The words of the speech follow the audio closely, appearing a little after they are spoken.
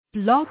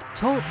Blog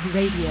Talk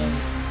Radio.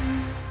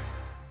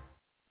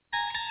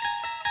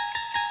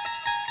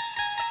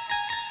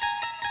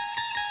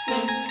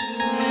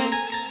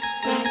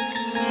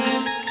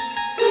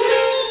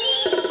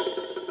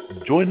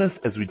 Join us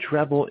as we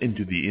travel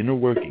into the inner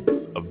workings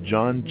of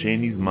John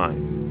Chaney's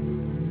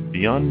mind.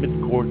 Beyond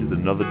midcourt is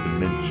another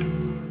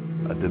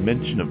dimension, a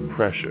dimension of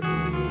pressure,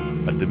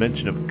 a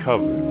dimension of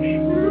coverage,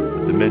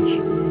 a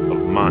dimension of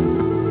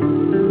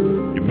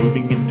mind. You're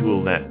moving into a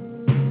land,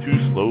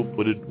 two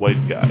slow-footed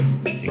white guys,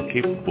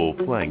 incapable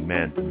of playing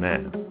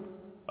man-to-man,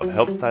 of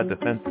help-side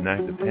defense and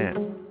active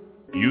hand.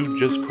 You've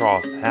just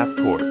crossed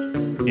half-court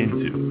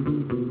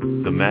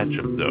into the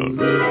matchup zone.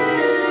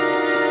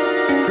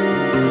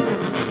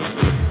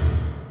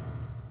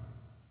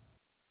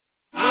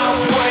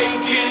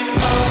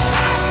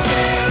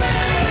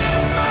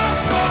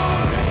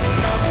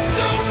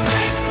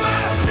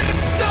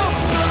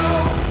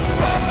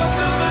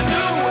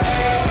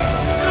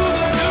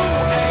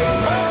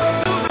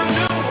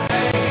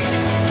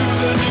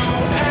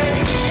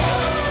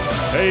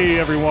 Hey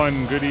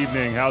everyone, good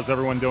evening. How's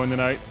everyone doing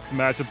tonight?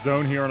 Matchup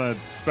Zone here on a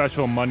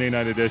special Monday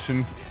night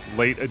edition,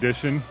 late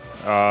edition.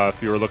 If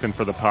you were looking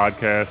for the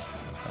podcast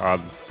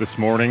this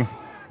morning,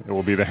 it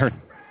will be there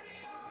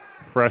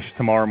fresh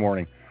tomorrow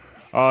morning.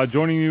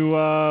 Joining you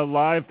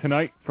live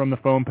tonight from the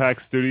Phone Pack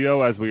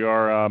studio, as we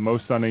are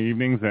most Sunday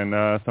evenings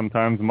and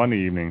sometimes Monday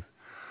evenings.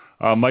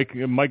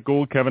 Mike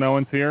Gould, Kevin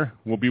Owens here.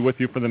 We'll be with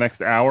you for the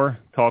next hour,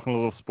 talking a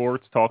little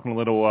sports, talking a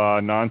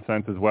little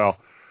nonsense as well.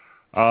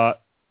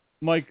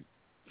 Mike,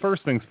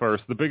 first things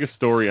first, the biggest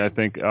story, I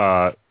think,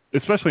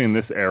 especially in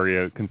this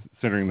area,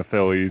 considering the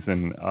Phillies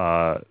and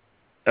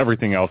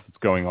everything else that's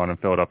going on in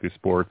Philadelphia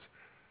sports,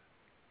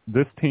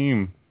 this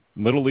team,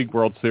 Little League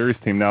World Series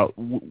team, now,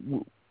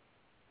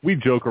 we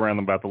joke around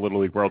about the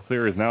Little League World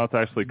Series. Now it's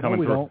actually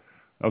coming through. Don't.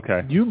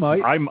 Okay. You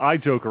might. I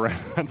joke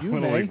around about the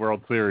Little League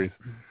World Series.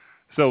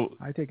 So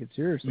I take it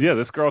seriously. Yeah,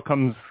 this girl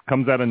comes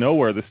out of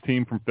nowhere. This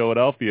team from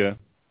Philadelphia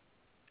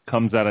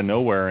comes out of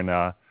nowhere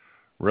and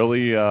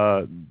really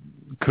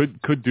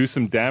could do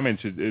some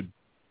damage.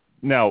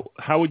 Now,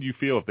 how would you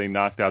feel if they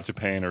knocked out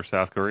Japan or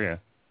South Korea?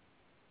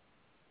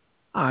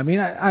 I mean,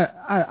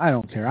 I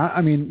don't care.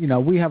 I mean, you know,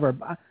 we have our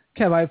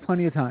Kev. I have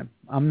plenty of time.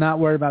 I'm not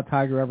worried about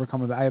Tiger ever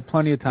coming back. I have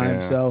plenty of time.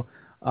 Yeah. So,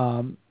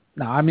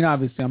 no, I mean,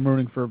 obviously, I'm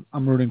rooting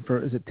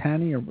for. Is it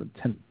Tanny or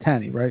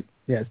Tanny? Right?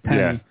 Yeah, it's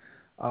Tanny.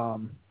 Yeah.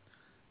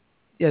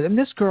 Yeah, and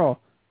this girl,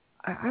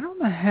 I don't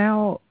know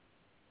how.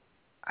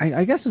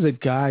 I guess as a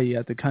guy, you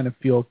have to kind of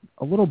feel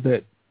a little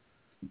bit.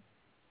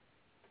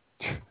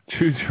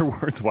 Choose your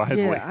words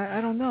wisely. Yeah,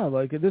 I don't know.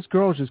 Like, this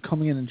girl is just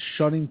coming in and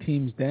shutting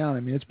teams down. I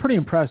mean, it's pretty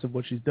impressive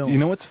what she's doing. You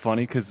know what's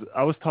funny? Because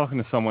I was talking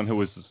to someone who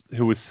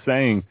was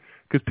saying,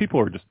 because people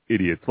are just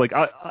idiots. Like,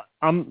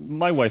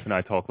 my wife and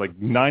I talk, like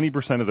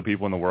 90% of the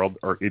people in the world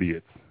are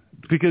idiots.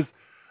 Because,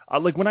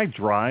 like, when I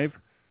drive,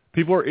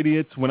 people are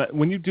idiots.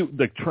 When you do,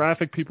 like,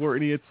 traffic, people are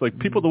idiots. Like,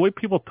 people, the way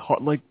people talk,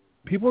 like,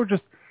 people are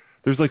just,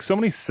 there's, like, so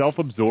many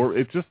self-absorbed,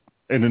 it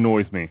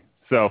annoys me.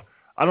 So,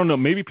 I don't know,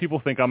 maybe people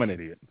think I'm an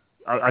idiot.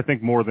 I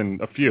think more than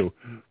a few.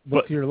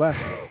 Look to your left.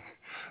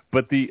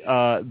 But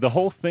the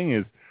whole thing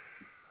is,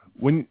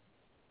 when,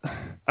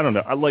 I don't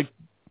know,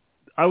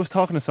 I was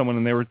talking to someone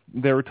and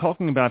they were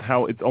talking about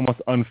how it's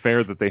almost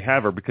unfair that they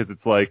have her because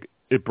it's like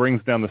it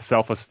brings down the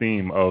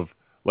self-esteem of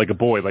like a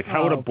boy. Like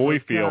how would a boy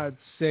feel?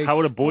 How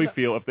would a boy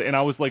feel if? And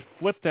I was like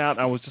flipped out.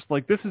 And I was just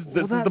like, this is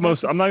the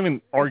most. I'm not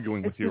even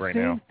arguing with you right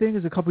now. It's the same thing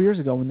as a couple years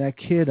ago when that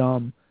kid,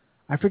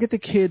 I forget the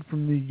kid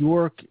from New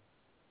York.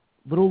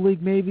 Little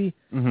League, maybe.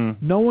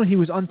 Mm-hmm. He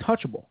was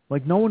untouchable.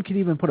 Like, no one could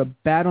even put a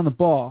bat on the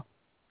ball,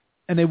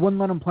 and they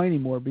wouldn't let him play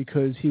anymore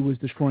because he was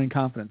destroying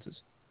confidences.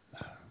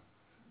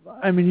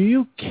 I mean, are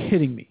you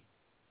kidding me?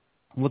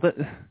 Well,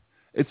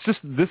 it's just,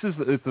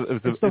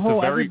 it's the whole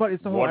a very everybody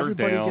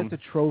down,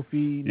 gets a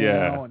trophy now.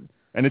 Yeah,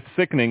 and it's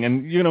sickening.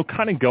 And, you know,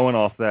 kind of going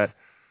off that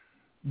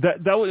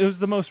it was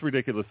the most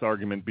ridiculous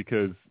argument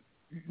because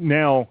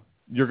now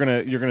you're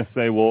gonna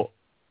say, well,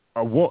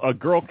 a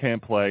girl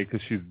can't play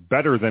because she's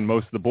better than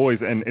most of the boys,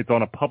 and it's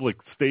on a public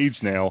stage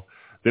now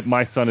that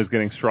my son is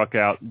getting struck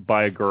out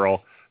by a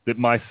girl, that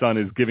my son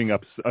is giving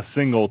up a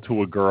single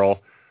to a girl.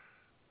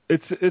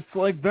 It's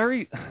like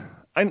very.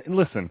 And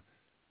listen,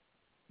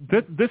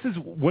 this is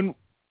when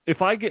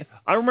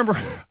I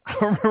remember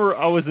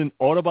I was in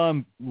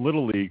Audubon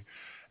Little League,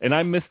 and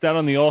I missed out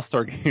on the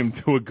All-Star game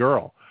to a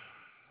girl.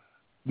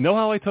 Know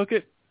how I took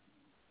it?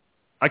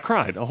 I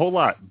cried a whole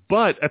lot,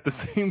 but at the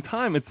same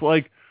time, it's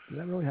like. Did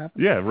that really happen?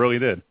 Yeah, it really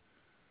did.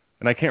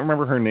 And I can't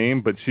remember her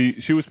name, but she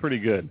was pretty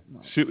good.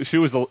 She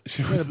was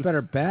a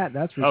better bat,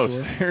 that's for sure.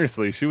 Oh,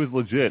 seriously, she was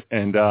legit.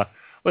 And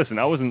listen,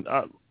 I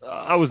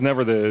was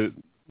never the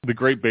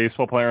great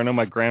baseball player. I know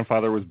my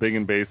grandfather was big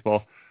in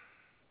baseball,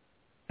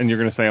 and you're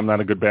going to say I'm not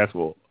a good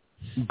basketball,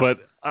 but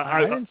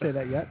I didn't say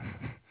that yet.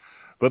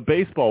 But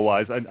baseball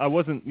wise, I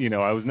wasn't. You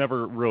know, I was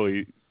never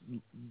really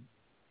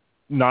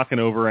knocking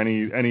over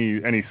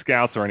any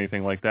scouts or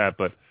anything like that,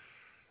 but.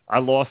 I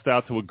lost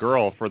out to a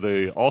girl for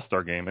the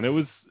All-Star game, and it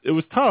was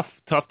tough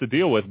to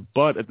deal with.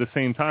 But at the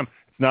same time,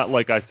 it's not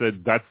like I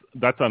said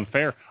that's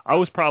unfair. I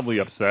was probably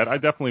upset. I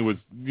definitely was,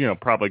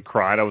 probably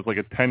cried. I was like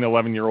a 10,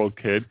 11-year-old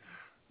kid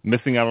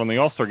missing out on the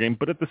All-Star game.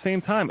 But at the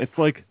same time, it's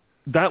like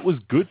that was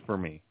good for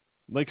me.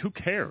 Like, who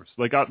cares?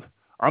 Like,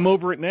 I'm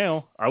over it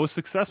now. I was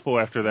successful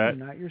after that.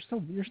 You're not.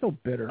 You're still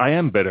bitter. I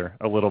am bitter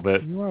a little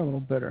bit. You are a little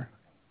bitter.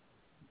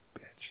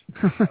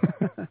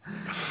 Bitch.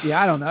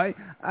 Yeah, I don't know.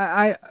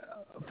 I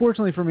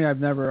fortunately for me, I've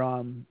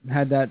never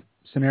had that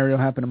scenario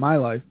happen in my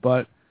life,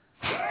 but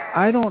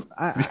I don't.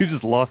 You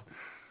just lost.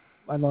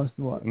 I lost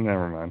what?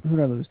 Never mind. Who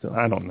did I lose to?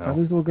 I don't know. Did I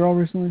lose to a girl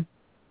recently?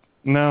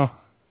 No,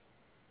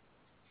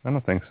 I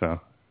don't think so.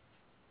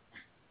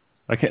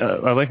 I can't.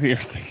 I like that you're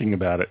thinking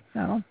about it.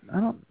 No, I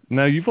don't.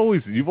 No, you've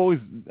always.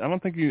 I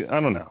don't think you. I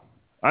don't know.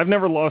 I've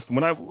never lost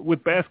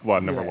with basketball.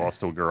 I've never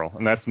lost to a girl,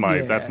 and that's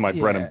my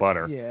bread and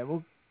butter. Yeah,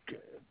 well,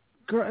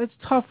 it's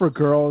tough for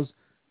girls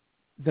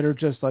that are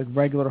just like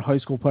regular high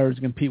school players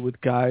to compete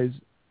with guys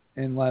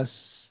unless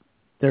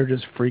they're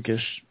just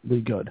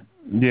freakishly good.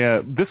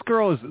 Yeah, this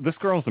girl is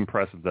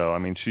impressive though. I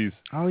mean, she's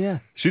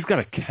got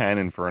a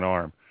cannon for an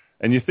arm,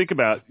 and you think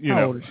about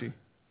How old is she?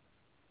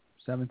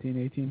 17,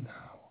 18?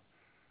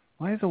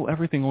 Why is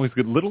everything always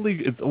good? Little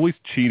League, it's always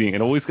cheating.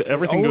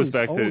 Everything goes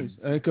back to.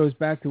 It goes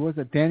back to what's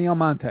it? Danielle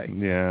Monte.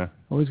 Yeah.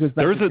 Always goes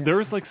back.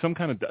 There is like some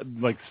kind of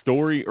like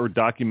story or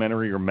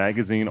documentary or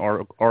magazine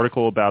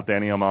article about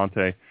Danielle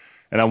Monte,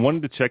 and I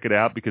wanted to check it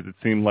out because it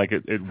seemed like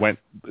it went.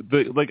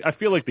 I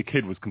feel like the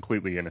kid was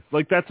completely innocent.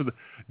 Like that's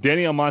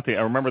Danielle Monte.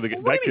 I remember that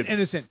kid.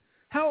 Innocent.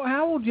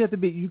 How old do you have to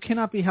be? You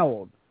cannot be how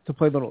old to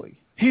play Little League?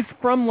 He's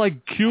from like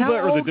Cuba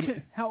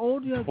how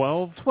old?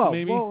 12,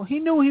 maybe. Well, he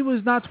knew he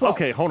was not 12.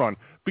 Okay, hold on.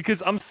 Because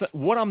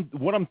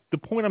the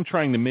point I'm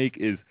trying to make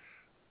is,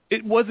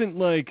 it wasn't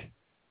like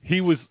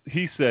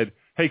he said,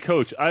 "Hey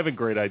coach, I have a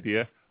great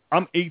idea.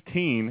 I'm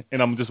 18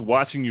 and I'm just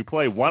watching you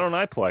play. Why don't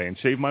I play and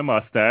shave my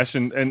mustache?"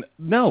 And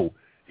no,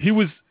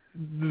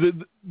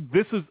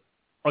 this is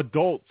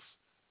adults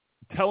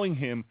telling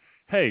him,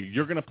 "Hey,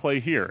 you're going to play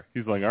here."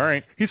 He's like, "All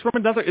right." He's from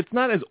another. It's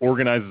not as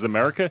organized as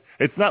America.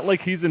 It's not like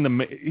he's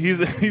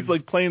he's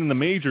like playing in the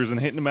majors and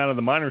hitting them out of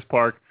the minors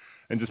park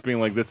and just being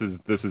like, "This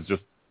is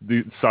just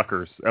the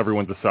suckers.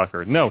 Everyone's a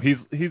sucker." No, he's.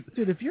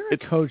 Dude, if you're a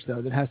coach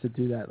though that has to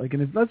do that, like,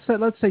 and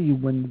let's say you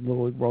win the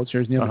Little League World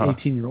Series and you have an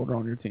 18-year-old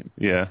on your team.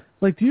 Yeah.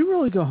 Like, do you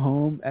really go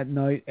home at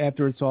night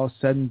after it's all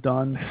said and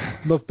done,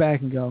 look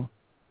back and go,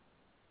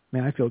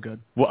 "Man, I feel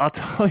good"? Well, I'll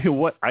tell you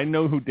what. I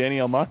know who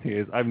Danielle Monte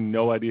is. I have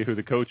no idea who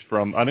the coach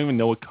from. I don't even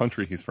know what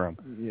country he's from.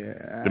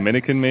 Yeah.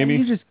 Dominican, maybe?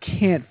 You just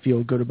can't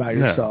feel good about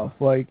yourself.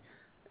 Like,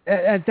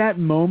 at that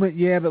moment,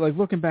 yeah, but like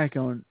looking back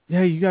on,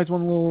 "Hey, you guys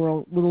won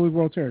the Little League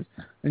World Series."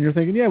 And you're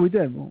thinking, "Yeah, we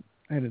did." Well,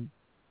 I had an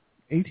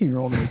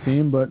 18-year-old on the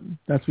team, but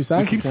that's besides the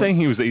point. You keep saying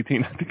he was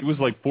 18. I think it was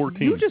like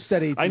 14. You just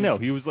said 18. I know.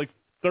 He was like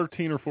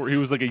 13 or 14. He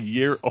was like a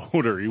year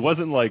older. He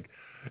wasn't like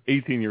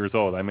 18 years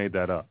old. I made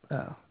that up.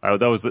 Oh.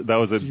 That was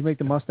a. Did you make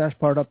the mustache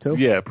part up too?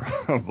 Yeah,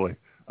 probably.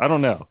 I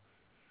don't know.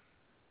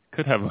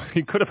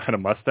 He could have had a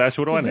mustache.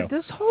 What do I know?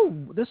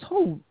 This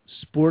whole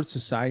sports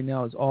society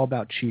now is all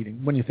about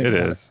cheating. When you think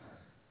about it.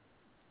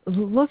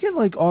 Look at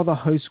like all the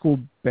high school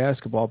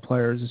basketball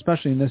players,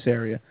 especially in this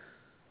area.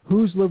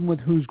 Who's living with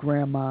whose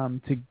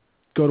grandmom to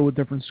go to a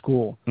different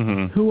school?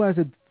 Mm-hmm. Who has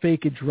a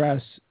fake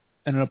address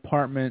in an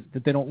apartment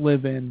that they don't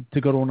live in to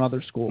go to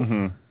another school?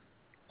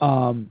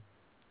 Mm-hmm.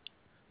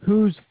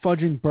 Who's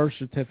fudging birth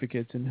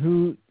certificates and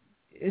who?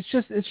 It's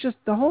just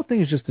the whole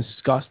thing is just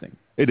disgusting.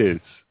 It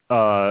is.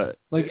 I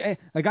can't.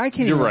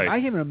 Right. I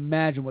can't even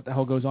imagine what the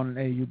hell goes on in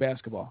AAU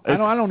basketball. I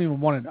don't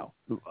even want to know.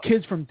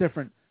 Kids from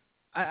different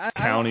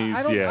counties.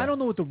 I don't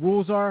know what the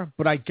rules are,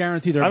 but I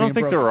guarantee they're. I don't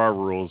think there are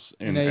rules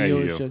in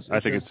AAU. I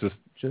think it's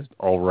just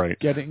all right.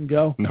 Get it and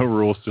go. No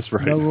rules, just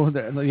right. No rules.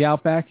 The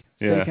Outback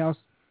Steakhouse.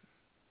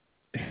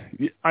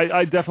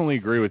 I definitely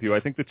agree with you. I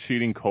think the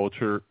cheating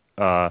culture.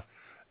 Well,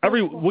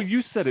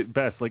 you said it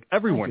best. Like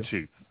everyone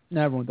cheats.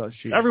 No, everyone does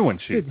cheat. Everyone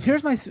cheats. Dude,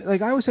 here's I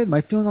always say, my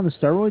feeling on the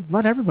steroids.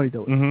 Let everybody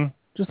do it. Mm-hmm.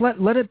 Just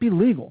let it be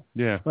legal.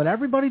 Yeah. Let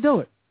everybody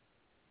do it.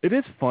 It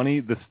is funny,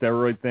 the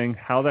steroid thing,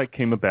 how that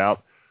came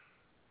about.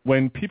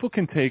 When people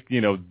can take,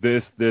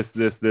 this,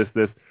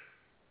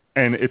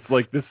 and it's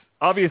like this,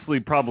 obviously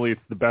probably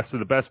it's the best of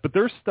the best, but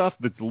there's stuff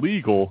that's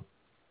legal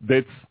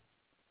that's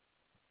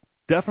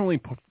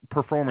definitely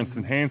performance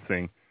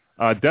enhancing,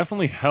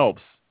 definitely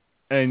helps,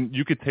 and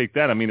you could take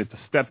that. I mean, it's a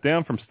step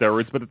down from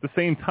steroids, but at the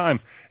same time,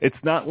 it's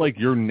not like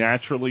you're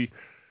naturally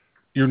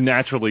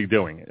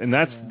doing it. And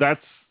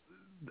that's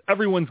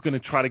everyone's going to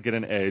try to get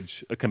an edge,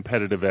 a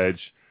competitive edge.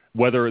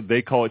 Whether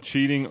they call it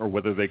cheating or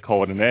whether they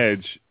call it an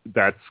edge,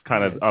 that's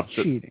kind of up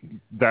to cheating.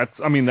 That's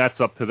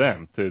up to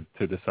them to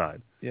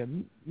decide. Yeah,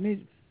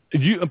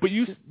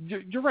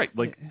 you're right.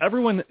 Like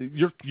everyone,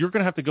 you're going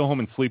to have to go home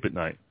and sleep at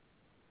night.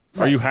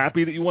 Right. Are you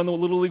happy that you won the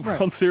Little League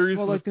World Series?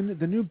 Well, like the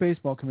new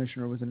baseball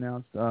commissioner was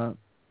announced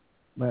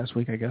last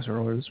week, I guess, or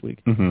earlier this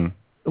week. Mm-hmm.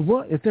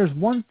 If there's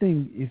one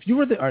thing, if you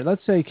were all right,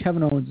 let's say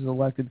Kevin Owens is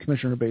elected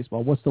commissioner of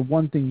baseball, what's the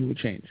one thing you would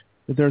change?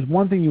 If there's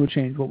one thing you would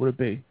change, what would it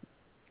be?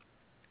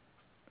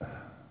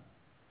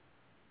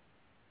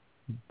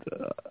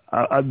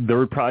 I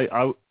would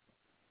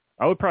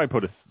probably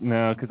put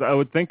because I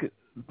would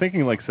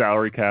thinking like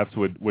salary caps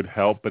would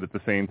help, but at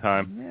the same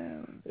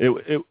time,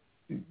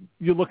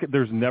 you look at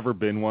there's never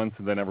been one,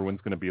 so then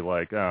everyone's going to be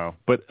like, oh.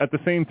 But at the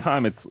same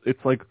time,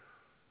 it's like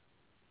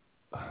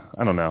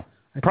I don't know.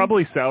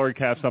 Probably salary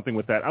cap, something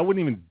with that. I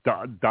wouldn't even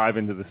dive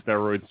into the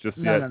steroids just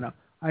yet. No.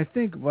 I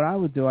think what I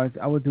would do,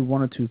 I would do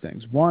one of two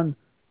things. One,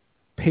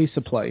 pace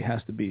of play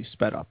has to be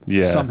sped up.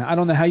 Yeah. Somehow. I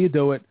don't know how you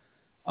do it.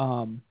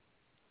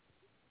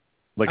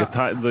 Like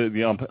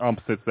the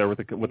ump sits there with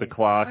the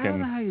clock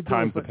and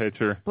times the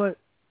pitcher. But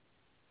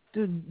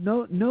dude,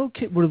 no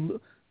kid.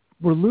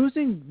 We're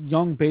losing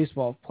young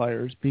baseball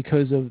players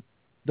because of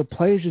the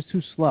play is just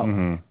too slow.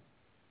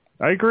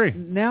 Mm-hmm. I agree.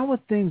 Now with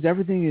things,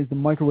 everything is the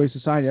microwave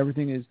society.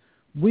 Everything is.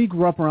 We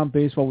grew up around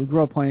baseball. We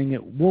grew up playing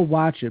it. We'll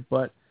watch it,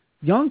 but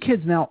young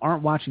kids now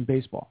aren't watching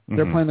baseball. Mm-hmm.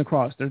 They're playing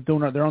lacrosse. They're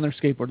on their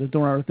skateboard. They're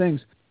doing other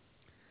things.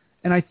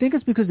 And I think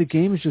it's because the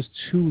game is just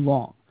too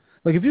long.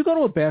 Like if you go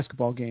to a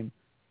basketball game,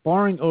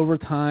 barring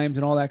overtimes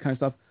and all that kind of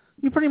stuff,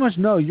 you pretty much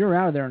know you're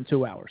out of there in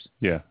 2 hours.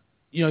 Yeah.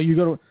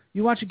 You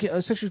watch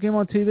a Sixers game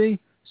on TV,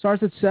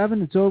 starts at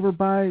 7, it's over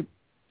by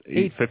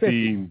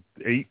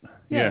 8:58.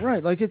 Yeah,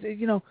 right. Like it's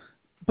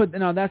but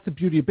now that's the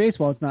beauty of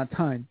baseball. It's not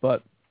timed,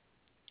 but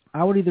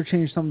I would either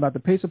change something about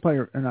the pace of play,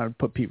 and I would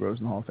put Pete Rose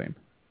in the Hall of Fame.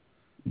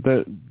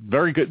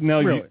 Very good.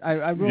 No, really,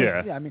 I really,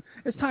 yeah. I mean,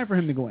 it's time for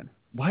him to go in.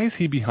 Why is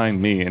he behind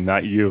me and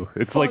not you?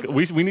 It's like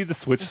we need to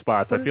switch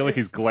spots. I feel like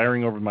he's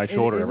glaring over my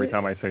shoulder every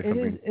time I say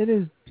something. It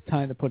is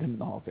time to put him in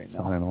the Hall of Fame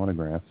now. Sign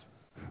autographs.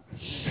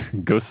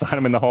 Go sign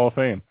him in the Hall of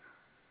Fame.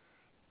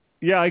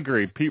 Yeah, I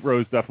agree. Pete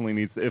Rose definitely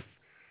needs.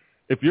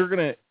 If you're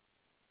gonna,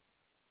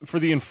 for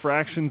the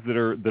infractions that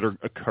are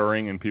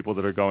occurring and people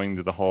that are going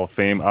to the Hall of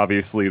Fame,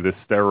 obviously the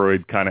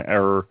steroid kind of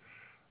error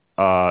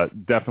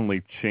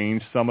definitely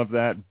changed some of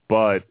that.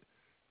 But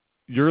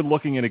you're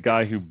looking at a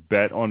guy who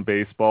bet on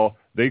baseball.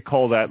 They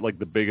call that like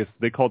the biggest.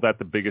 They called that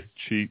the biggest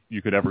cheat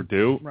you could ever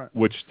do, right.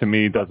 Which to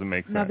me doesn't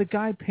make sense. Now the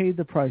guy paid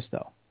the price,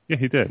 though. Yeah,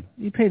 he did.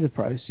 He paid the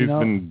price. He's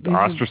been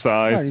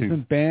ostracized. He's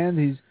been banned.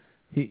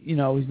 He's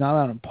not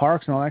out in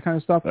parks and all that kind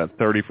of stuff. That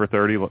 30 for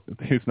 30.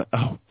 He's not.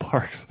 Oh,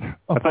 parks.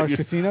 Oh, parks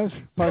casinos.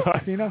 Parks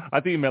casino.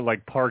 I think you meant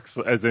like parks,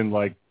 as in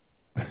like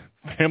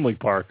family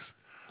parks.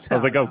 I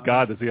was like, oh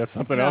God, does he have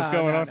something else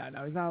going on?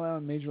 No, he's not allowed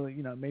in major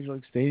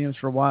league stadiums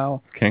for a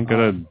while. Can't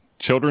go to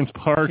children's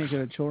parks. Can't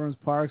go to children's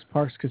parks.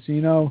 Parks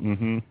casino.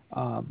 Mm-hmm.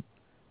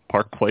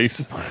 Park Place.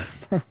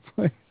 Park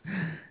Place.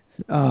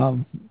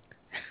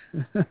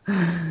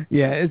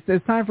 Yeah,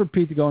 it's time for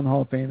Pete to go in the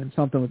Hall of Fame and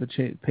something with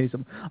the pace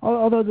of.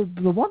 Although the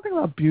one thing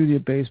about beauty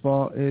of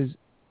baseball is,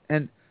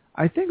 and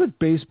I think with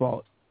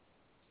baseball,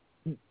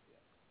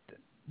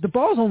 the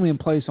ball's only in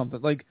play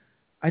something like.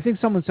 I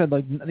think someone said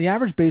like the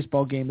average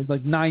baseball game is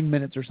like 9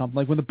 minutes or something.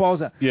 Like when the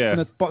ball's when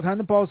the time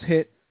the ball's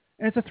hit,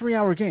 and it's a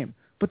 3-hour game.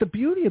 But the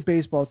beauty of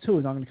baseball too,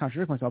 and I'm going to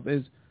contradict myself,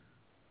 is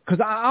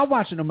because I'll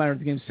watch it no matter if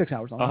the game's 6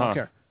 hours long. I don't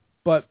care.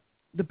 But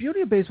the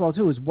beauty of baseball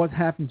too is what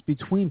happens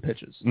between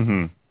pitches.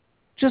 Mm-hmm.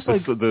 Just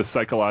like the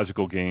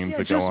psychological games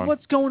that go on. Just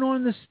what's going on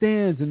in the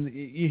stands, and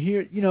you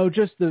hear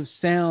just the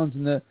sounds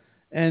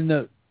and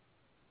the.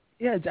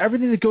 Yeah, it's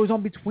everything that goes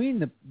on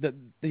between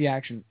the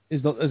action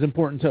is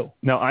important too.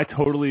 No, I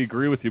totally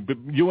agree with you. But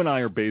you and I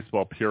are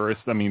baseball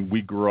purists. I mean,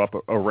 we grew up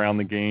around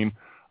the game.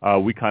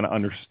 We kind of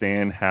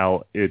understand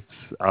how it's.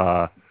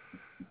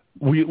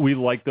 We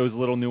like those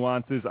little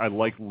nuances. I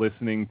like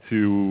listening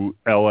to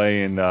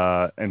L.A. and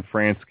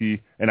Fransky,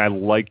 and I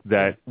like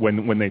that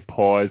when they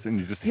pause and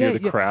you just hear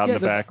the crowd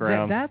in the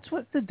background. That's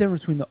what the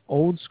difference between the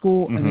old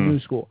school and the new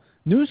school.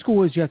 New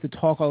school is you have to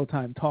talk all the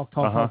time, talk.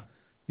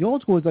 The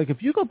old school is like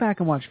if you go back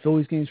and watch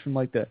Phillies games from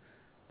like the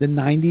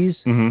 90s.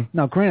 Mm-hmm.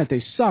 Now, granted,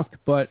 they sucked,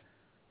 but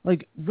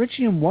like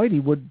Richie and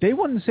Whitey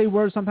wouldn't say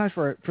words sometimes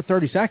for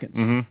 30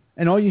 seconds,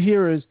 and all you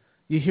hear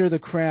the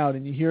crowd,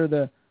 and you hear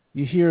the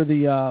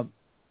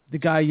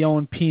guy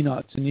yelling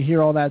peanuts, and you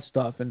hear all that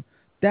stuff, and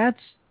that's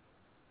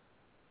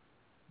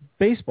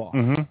baseball.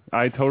 Mm-hmm.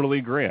 I totally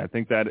agree. I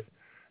think that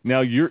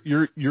now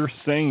you're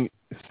saying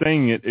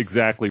it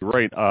exactly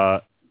right.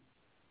 I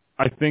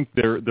think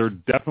there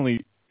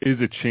definitely is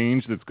a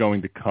change that's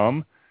going to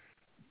come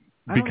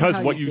because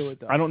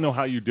I don't know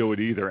how you do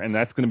it either, and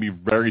that's going to be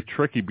very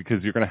tricky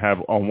because you're going to have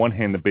on one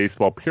hand the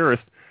baseball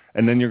purist,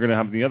 and then you're going to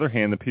have on the other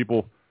hand the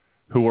people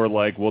who are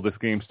like, well, this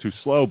game's too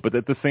slow, but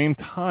at the same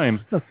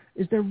time, look,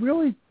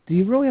 do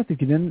you really have to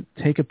get in,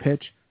 take a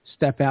pitch,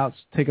 step out,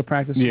 take a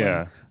practice swing?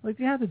 Yeah, like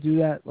you have to do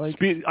that. Like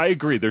I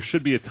agree, there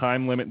should be a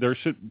time limit.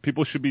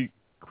 People should be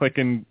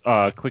clicking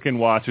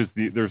watches.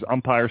 There's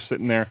umpires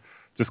sitting there.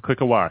 Just click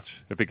a watch.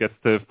 If it gets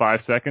to 5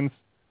 seconds,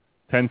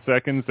 10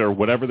 seconds, or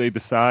whatever they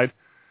decide,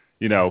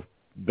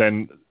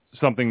 then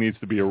something needs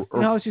to be awarded.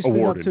 I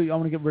want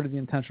to get rid of the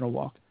intentional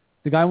walk.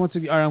 The guy wants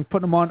to. All right, I'm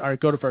putting him on. All right,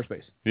 go to first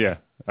base. Yeah,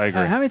 I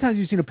agree. How many times have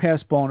you seen a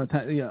pass ball and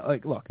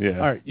look? Yeah.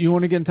 All right, you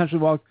want to get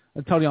intentional walk?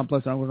 I'll tell the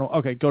umpire. I'm going to.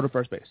 Okay, go to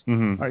first base.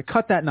 Mm-hmm. All right,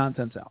 cut that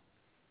nonsense out.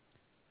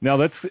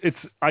 Now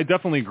I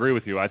definitely agree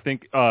with you. I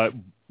think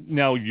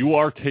now you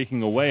are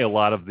taking away a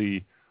lot of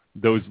the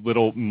those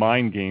little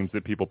mind games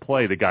that people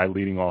play, the guy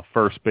leading off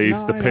first base,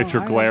 the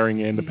pitcher glaring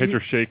in, the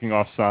pitcher shaking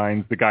off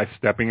signs, the guy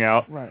stepping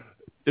out. Right.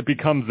 It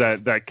becomes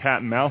that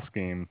cat and mouse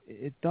game.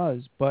 It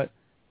does, but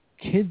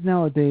kids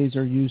nowadays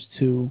are used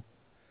to,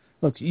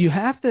 look, you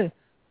have to,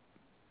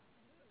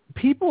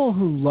 people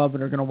who love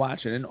it are going to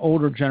watch it, and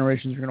older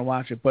generations are going to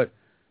watch it, but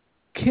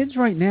kids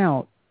right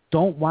now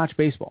don't watch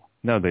baseball.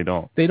 No, they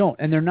don't. They don't,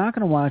 and they're not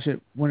going to watch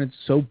it when it's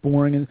so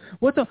boring. And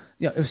if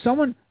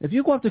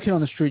you go up to a kid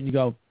on the street and you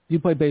go, do you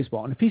play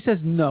baseball? And if he says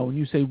no, and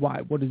you say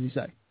why, what does he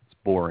say? It's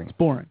boring. It's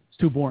boring. It's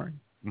too boring.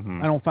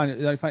 Mm-hmm. I find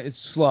it's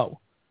slow.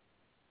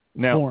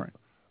 Now, boring.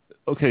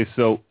 Okay,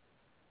 so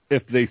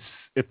if they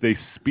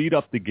speed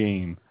up the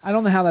game, I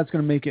don't know how that's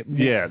going to make it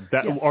more.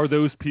 Are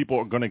those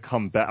people going to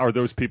come back? Are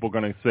those people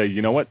going to say,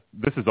 you know what,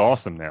 this is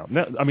awesome now?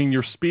 No, I mean,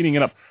 you're speeding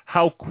it up.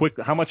 How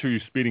much are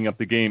you speeding up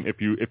the game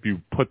if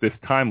you put this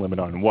time limit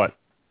on? What,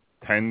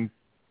 10,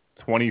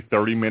 20,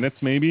 30 minutes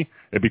maybe?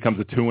 It becomes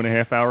a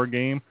 2.5 hour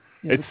game.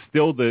 Yeah, it's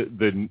still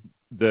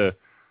the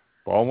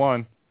ball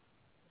 1,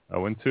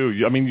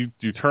 0-2. I mean,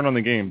 you turn on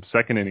the game,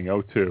 second inning,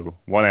 0-2,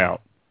 1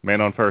 out,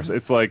 man on first.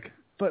 It's like.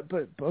 But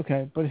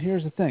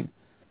here's the thing.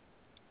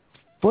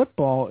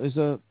 Football is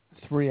a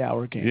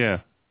 3-hour game. Yeah,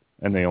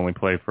 and they only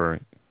play for.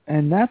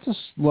 And that's a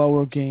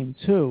slower game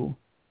too.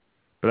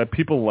 But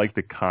people like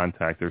the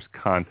contact. There's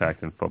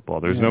contact in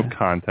football. There's no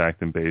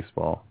contact in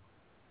baseball,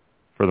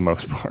 for the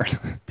most part.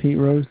 Pete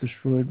Rose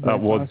destroyed in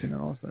an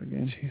All-Star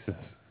game. Jesus,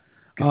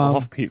 get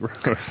off Pete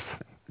Rose.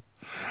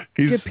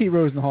 Get Pete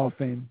Rose in the Hall of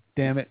Fame.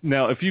 Damn it.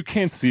 Now, if you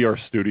can't see our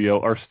studio,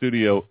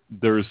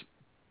 there's,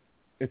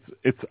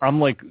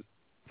 I'm like.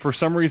 For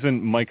some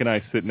reason, Mike and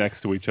I sit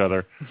next to each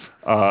other.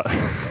 What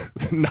are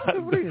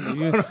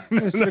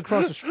you sit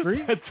across the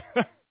street?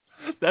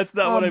 That's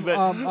not what I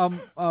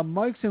meant.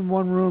 Mike's in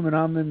one room and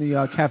I'm in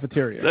the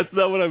cafeteria. That's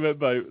not what I meant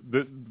by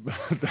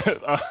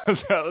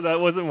that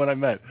wasn't what I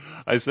meant.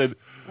 I said.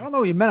 I don't know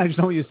what you meant. I just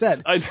know what you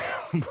said.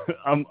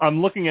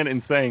 I'm looking at it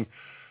and saying,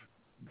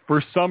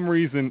 for some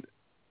reason,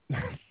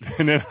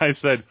 and then I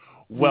said.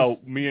 Well,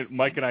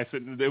 Mike and I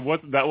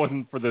that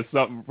wasn't for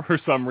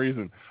some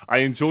reason. I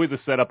enjoy the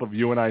setup of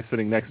you and I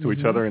sitting next to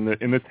each other in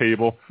the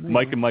table,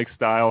 Mike and Mike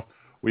style.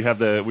 We have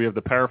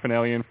the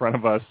paraphernalia in front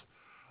of us,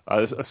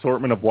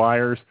 assortment of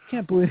wires. I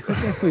can't believe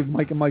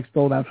Mike and Mike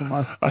stole that from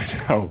us. I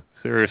know,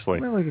 seriously.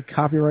 Isn't that like a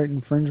copyright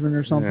infringement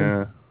or something?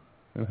 Yeah,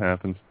 it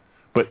happens.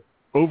 But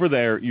over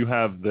there, you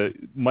have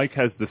Mike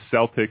has the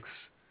Celtics.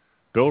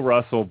 Bill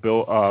Russell,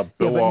 Bill Walton,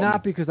 but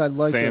not because I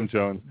like Sam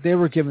Jones. They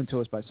were given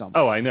to us by someone.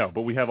 Oh, I know,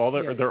 but we have all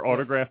their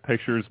autographed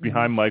pictures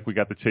behind Mike. We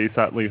got the Chase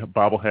Utley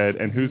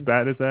bobblehead, and whose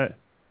bat is that?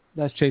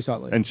 That's Chase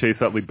Utley. And Chase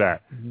Utley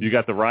bat. Mm-hmm. You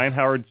got the Ryan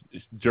Howard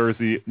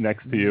jersey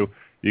next to you.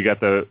 You got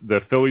the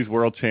Phillies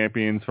World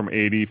Champions from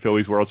 '80,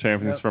 Phillies World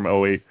Champions from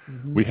 '08.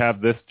 Mm-hmm. We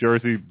have this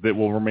jersey that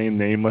will remain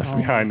nameless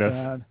behind us.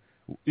 God.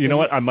 You know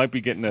what? I might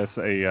be getting us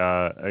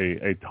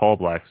a Tall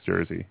Blacks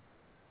jersey.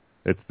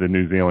 It's the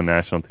New Zealand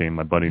national team,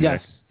 my buddy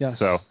Nick. Yes.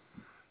 So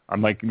I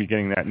might be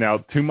getting that. Now,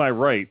 to my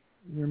right,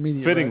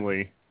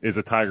 fittingly, is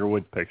a Tiger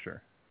Woods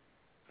picture.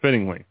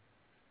 Fittingly.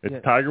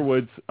 It's Tiger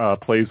Woods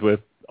plays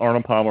with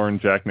Arnold Palmer and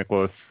Jack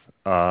Nicklaus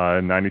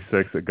in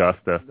 96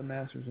 Augusta. The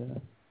Masters, yeah.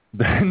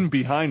 Then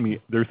behind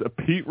me, there's a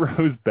Pete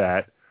Rose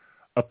bat,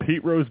 a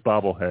Pete Rose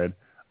bobblehead,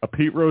 a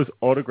Pete Rose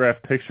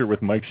autographed picture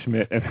with Mike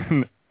Schmidt, and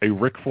then a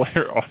Ric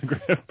Flair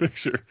autographed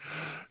picture.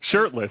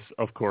 Shirtless,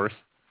 of course.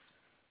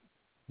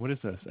 What is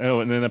this? Oh,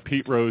 and then a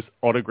Pete Rose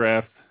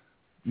autographed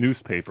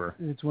newspaper.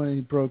 It's when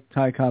he broke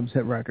Ty Cobb's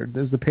hit record.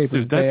 There's the paper.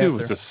 Dude, that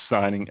dude was just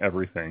signing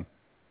everything.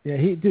 Yeah,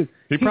 he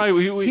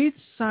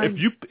signed.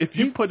 If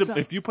you put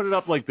it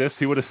up like this,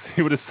 he would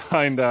have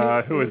signed.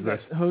 Who is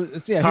this?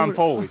 Tom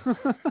Foley.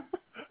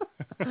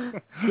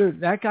 Dude,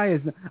 that guy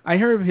is. I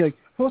heard him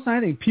he'll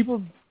sign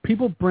anything.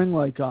 People bring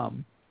like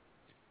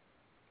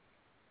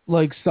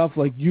stuff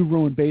like you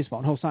ruined baseball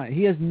and he'll sign it.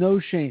 He has no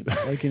shame.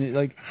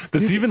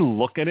 Does he even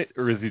look at it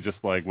or is he just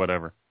like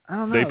whatever? I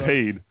don't know. They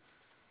paid.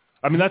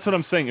 I mean, that's what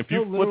I'm saying. If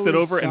you flipped it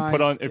over and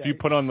you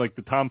put on like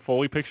the Tom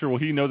Foley picture, will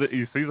he know that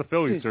he sees a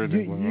Phillies jersey?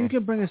 You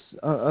can bring us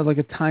like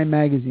a Time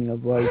magazine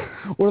of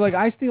or like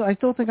I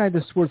still think I had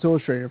the Sports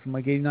Illustrated from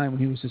like '89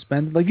 when he was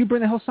suspended. Like you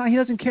bring he'll sign. He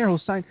doesn't care.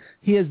 He'll sign.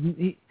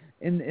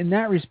 In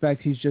that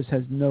respect, he just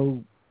has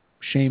no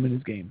shame in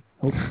his game.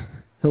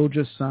 He'll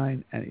just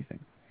sign anything.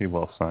 He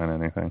will sign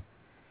anything.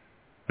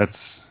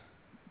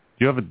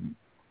 You have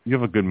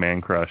a good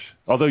man crush.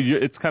 Although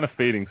it's kind of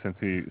fading since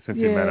you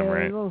met him,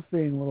 right? Yeah, a little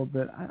fading a little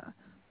bit.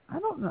 I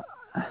don't know.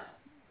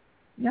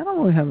 Yeah, I don't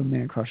really have a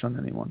man crush on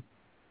anyone.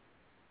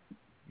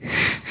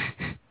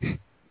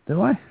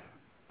 Do I?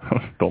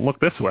 Don't look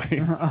this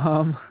way.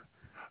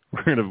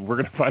 We're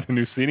gonna find a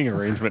new seating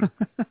arrangement.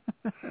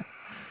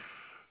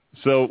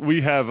 So we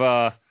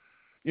have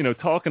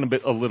talking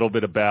a little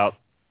bit about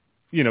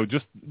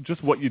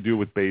just what you do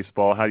with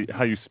baseball,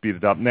 how you speed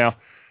it up. Now,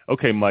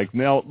 okay, Mike.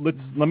 Now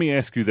let me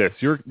ask you this: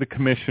 you're the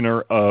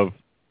commissioner of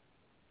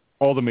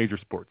all the major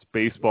sports: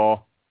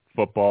 baseball,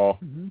 football,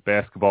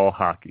 basketball,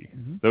 hockey.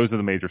 Those are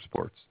the major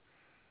sports.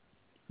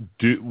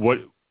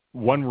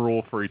 one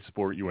rule for each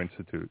sport you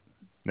institute.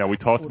 Now, we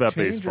talked about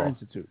change baseball. Or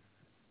institute?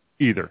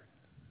 Either.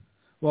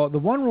 Well, the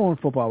one rule in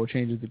football I would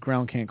change is the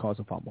ground can't cause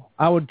a fumble.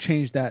 I would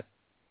change that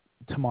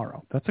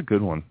tomorrow. That's a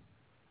good one.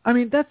 I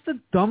mean, that's the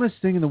dumbest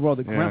thing in the world.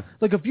 The ground,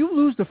 like, if you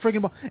lose the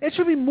friggin' ball, it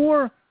should be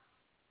more.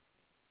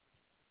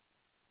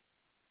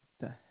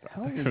 The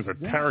hell it was a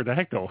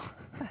pterodactyl. What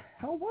the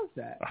hell was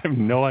that? I have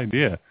no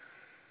idea.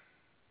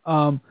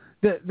 Not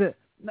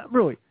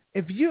really.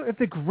 If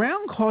the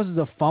ground causes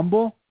a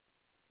fumble,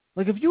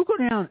 like if you go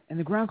down and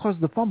the ground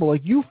causes a fumble,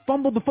 like you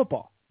fumbled the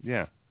football.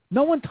 Yeah.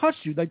 No one touched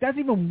you. Like that's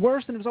even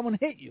worse than if someone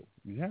hit you.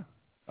 Yeah,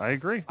 I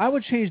agree. I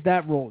would change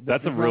that rule.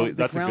 That's a good one.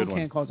 The ground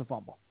can't cause a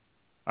fumble.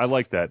 I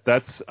like that.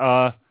 That's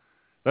a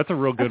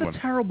real good one. That's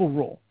a terrible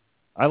rule.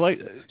 I like.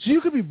 So you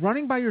could be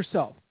running by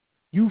yourself,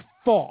 you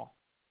fall,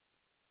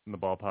 and the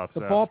ball pops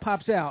out. The ball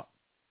pops out,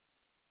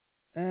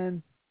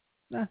 and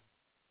the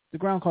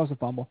ground caused a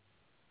fumble.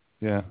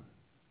 Yeah.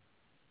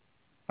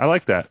 I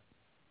like that.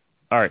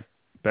 All right,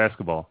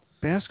 basketball.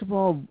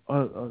 Basketball,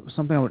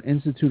 something I would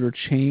institute or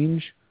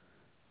change.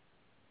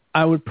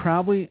 I would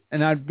probably,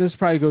 this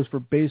probably goes for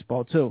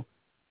baseball too,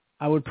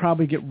 I would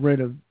probably get rid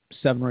of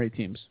 7 or 8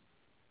 teams.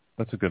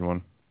 That's a good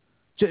one.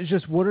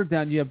 Just watered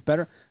down. You have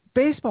better,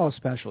 baseball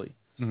especially.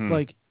 Mm-hmm.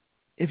 Like,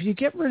 if you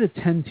get rid of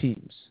 10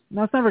 teams,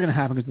 now it's never going to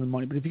happen because of the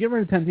money, but if you get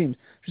rid of 10 teams,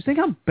 just think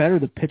how better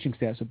the pitching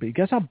staffs would be.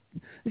 Guess how,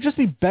 it'd just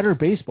be better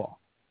baseball.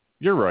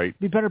 You're right.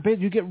 Be better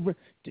baseball. You get,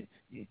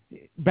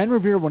 Ben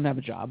Revere wouldn't have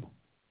a job.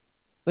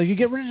 Like, you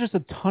get rid of just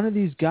a ton of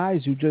these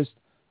guys who just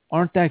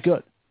aren't that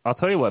good. I'll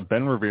tell you what,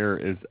 Ben Revere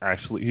is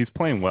actually, he's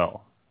playing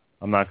well.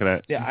 I'm not going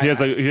to, yeah, he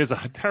has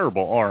a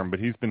terrible arm, but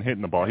he's been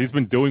hitting the ball. He's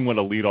been doing what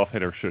a leadoff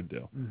hitter should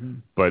do,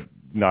 but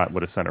not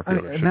what a center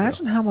fielder should do.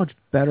 Imagine how much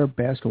better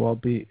basketball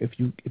would be if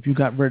you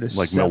got rid of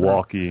like 7.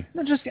 Milwaukee.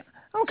 No, I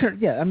don't care.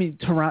 Yeah, I mean,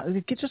 Toronto,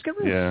 just get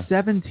rid of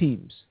 7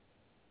 teams.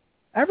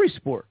 Every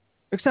sport,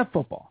 except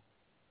football.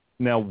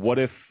 Now, what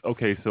if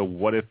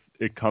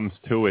it comes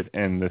to it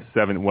and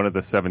one of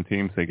the 7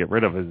 teams they get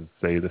rid of is,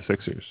 say, the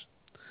Sixers?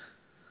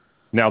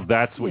 Now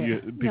that's what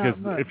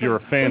if you're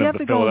a fan of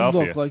the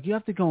Philadelphia, you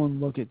have to go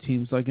and look at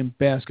teams like in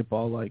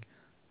basketball, like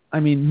I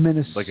mean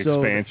Minnesota, like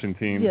expansion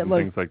teams and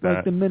things like that,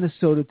 like the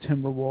Minnesota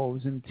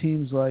Timberwolves and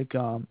teams like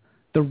the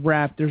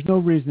Raptors. There's no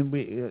reason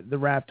the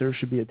Raptors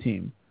should be a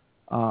team.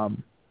 I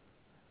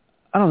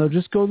don't know.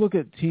 Just go look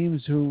at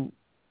teams who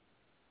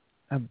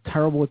have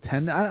terrible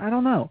attendance. I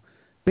don't know.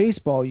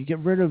 Baseball, you get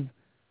rid of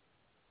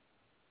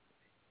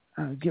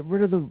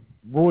the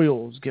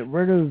Royals, get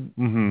rid of.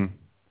 Mm-hmm.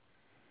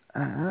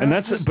 And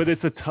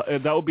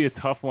that would be a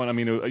tough one. I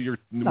mean, we're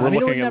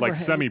looking at like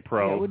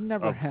semi-pro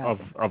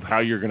of how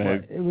you're going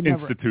to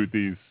institute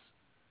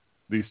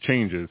these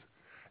changes.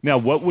 Now,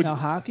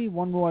 hockey?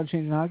 One rule I'd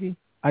change in hockey: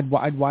 I'd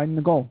widen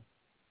the goal.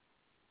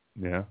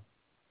 Yeah.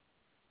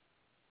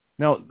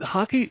 Now,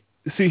 hockey.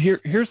 See,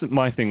 here's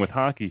my thing with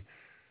hockey.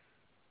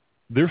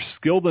 They're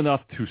skilled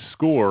enough to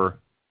score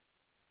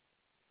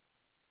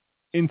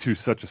into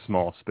such a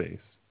small space,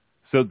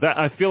 so that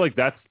I feel like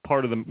that's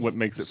part of what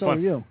makes it fun. So are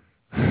you.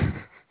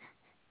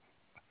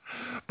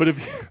 But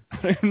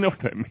I don't know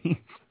what that means.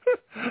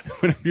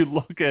 But if you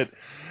look at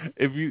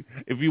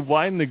if you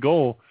widen the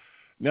goal,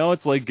 now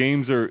it's like I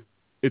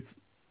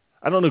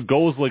don't know,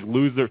 goals like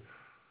lose their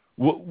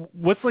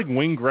what's like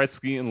Wayne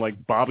Gretzky and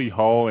like Bobby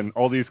Hull and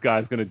all these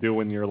guys going to do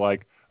when you're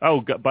like,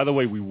 oh, by the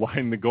way, we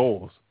widen the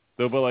goals.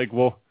 They'll be like,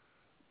 well,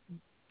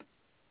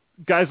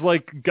 guys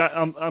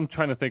I'm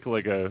trying to think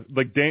of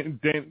Dan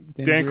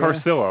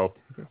Carcillo.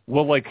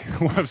 Well,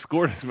 who have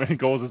scored as many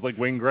goals as like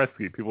Wayne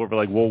Gretzky. People will be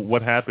like, well,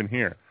 what happened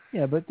here?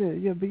 Yeah, but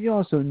you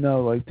also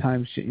know like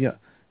times. Yeah.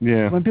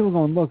 When people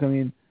go and look, I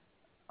mean,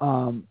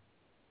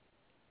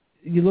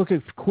 you look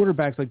at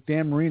quarterbacks like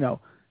Dan Marino.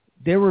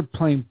 They were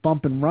playing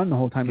bump and run the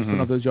whole time. He's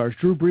putting up those yards.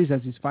 Drew Brees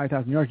has these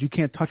 5,000 yards. You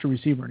can't touch a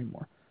receiver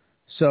anymore.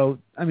 So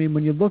I mean,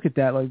 when you look at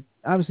that, like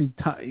obviously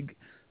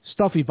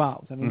stuff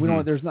evolves. I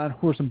mean, there's not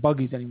horse and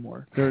buggies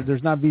anymore.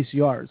 There's not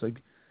VCRs.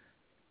 Like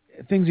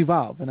things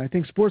evolve, and I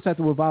think sports have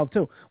to evolve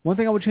too. One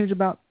thing I would change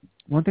about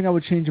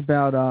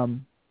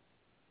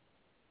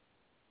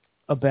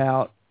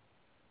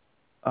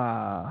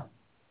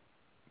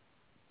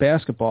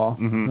basketball.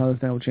 Another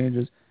thing I would change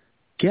is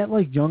get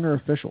like younger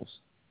officials.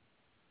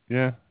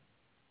 Yeah.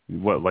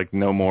 What, like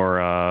no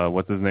more?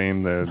 What's his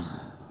name?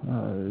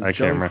 I can't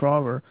remember.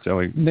 Crawford.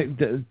 Joey. Nick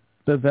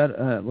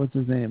Bavetta. What's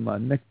his name?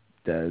 Nick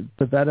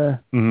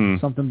Bavetta.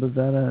 Something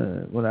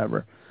Bavetta.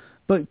 Whatever.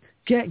 But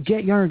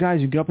get younger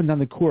guys who get up and down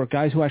the court.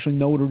 Guys who actually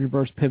know what a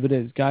reverse pivot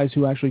is. Guys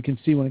who actually can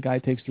see when a guy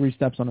takes 3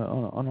 steps on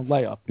a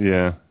layup.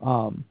 Yeah.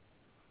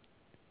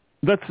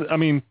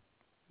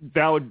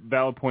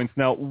 Valid points.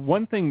 Now,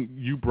 one thing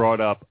you brought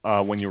up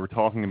when you were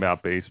talking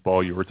about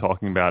baseball, you were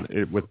talking about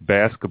it with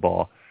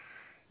basketball.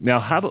 Now,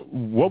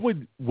 what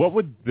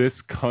would this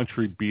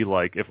country be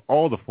like if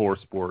all the 4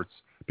 sports,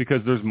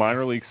 because there's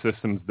minor league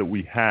systems that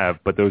we have,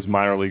 but those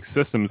minor league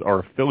systems are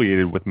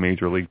affiliated with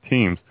major league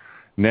teams.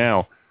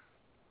 Now,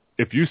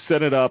 if you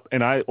set it up,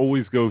 and I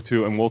always go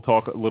to, and we'll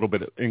talk a little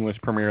bit of English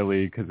Premier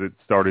League because it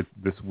started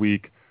this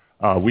week.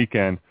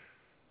 weekend.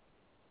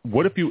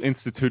 What if you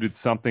instituted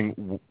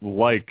something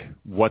like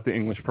what the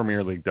English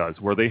Premier League does,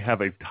 where they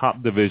have a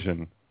top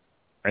division,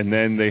 and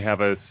then they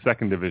have a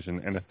second division,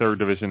 and a third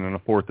division, and a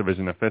fourth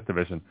division, and a fifth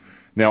division?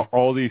 Now,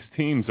 all these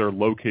teams are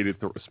located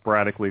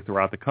sporadically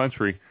throughout the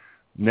country.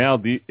 Now,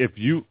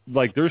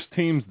 there's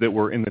teams that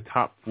were in the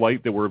top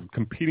flight that were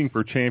competing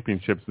for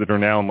championships that are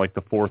now in like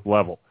the fourth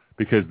level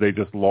because they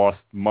just lost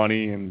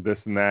money and this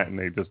and that, and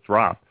they just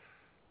dropped.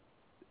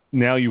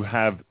 Now you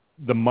have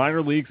the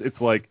minor leagues. It's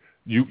like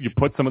you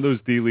put some of those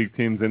D-League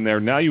teams in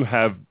there. Now you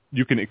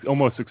can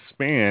almost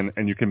expand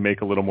and you can make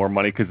a little more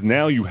money because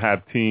now you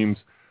have teams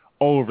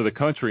all over the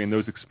country, and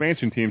those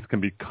expansion teams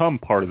can become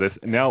part of this.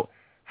 And now,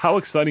 how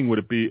exciting would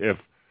it be if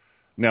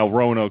now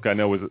Roanoke, I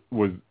know,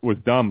 was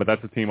done, but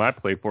that's a team I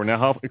played for. Now,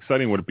 how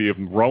exciting would it be if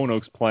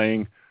Roanoke's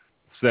playing,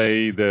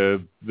 say,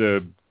 the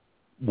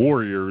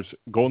Warriors,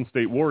 Golden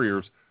State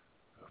Warriors,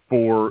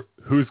 for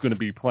who's going to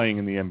be playing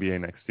in the NBA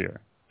next year?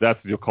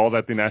 You'll call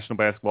that the National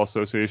Basketball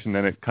Association,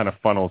 then it kind of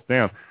funnels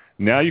down.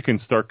 Now you can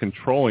start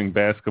controlling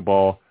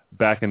basketball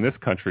back in this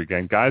country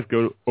again. Guys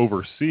go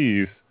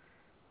overseas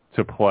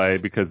to play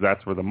because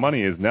that's where the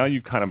money is. Now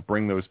you kind of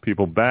bring those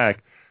people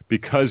back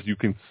because you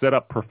can set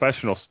up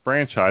professional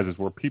franchises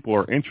where people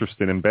are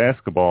interested in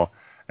basketball,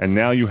 and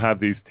now you have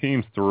these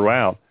teams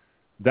throughout.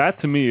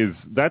 That to me is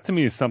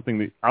something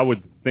that I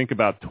would think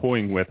about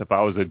toying with if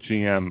I was a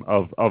GM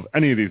of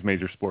any of these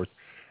major sports.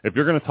 If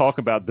you're going to talk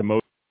about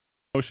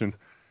demotions,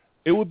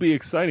 it would be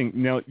exciting.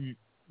 Now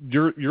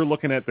you're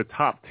looking at the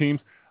top teams.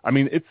 I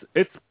mean,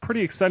 it's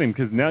pretty exciting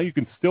because now you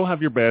can still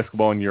have your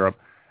basketball in Europe,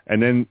 and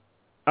then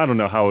I don't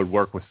know how it would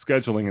work with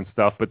scheduling and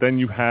stuff, but then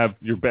you have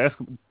your best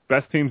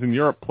teams in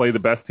Europe play the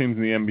best teams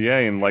in the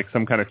NBA in like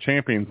some kind of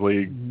Champions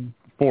League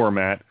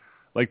format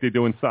like they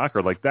do in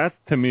soccer. Like that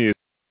to me is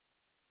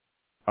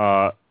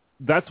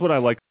that's what I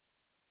like.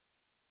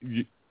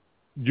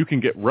 You can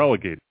get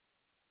relegated.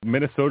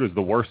 Minnesota's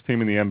the worst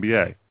team in the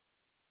NBA.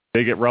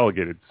 They get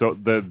relegated. So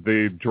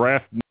the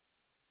draft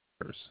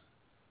matters.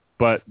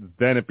 But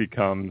then it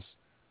becomes,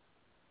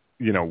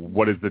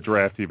 what does the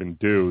draft even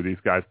do? These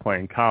guys play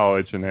in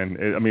college, and then,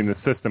 the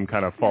system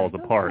kind of falls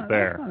apart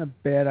there. That's not a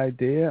bad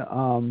idea.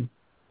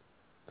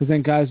 Because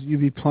then guys,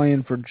 you're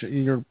playing for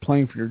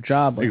your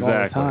job like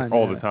exactly,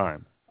 all the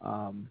time.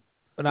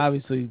 But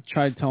obviously,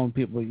 try telling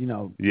people,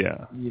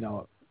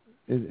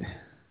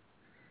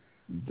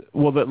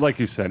 Well, like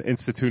you said,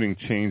 instituting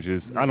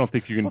changes, I don't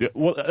think you can do.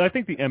 Well, I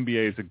think the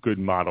NBA is a good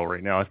model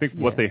right now. I think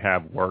what they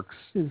have works.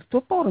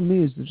 Football to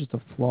me is just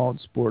a flawed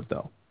sport,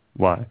 though.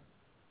 Why?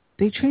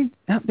 They change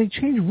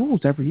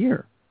rules every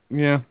year.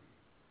 Yeah.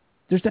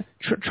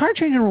 Try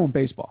changing a rule in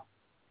baseball.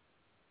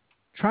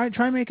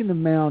 Try making the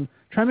mound.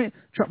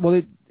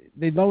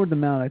 They lowered the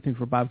mound, I think,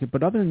 for bobcat.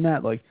 But other than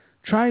that,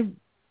 try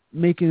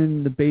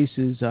making the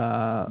bases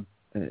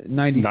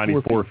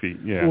 94 feet.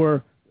 Yeah.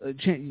 Or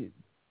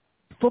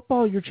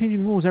football, you're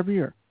changing rules every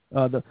year.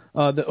 The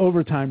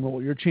overtime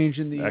rule, you're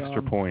changing the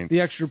extra point.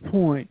 The extra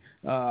point.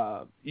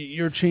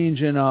 You're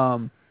changing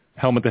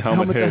helmet to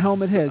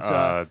helmet hits.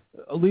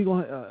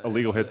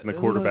 Illegal hits in the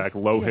quarterback.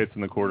 Low hits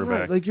in the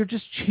quarterback. Right. You're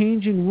just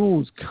changing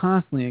rules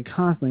constantly.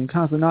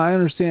 Now I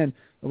understand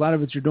a lot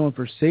of it you're doing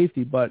for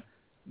safety, but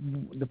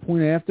the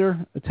point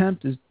after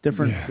attempt is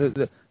different.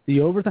 Yeah. The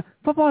overtime.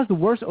 Football has the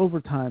worst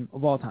overtime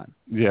of all time.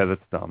 Yeah,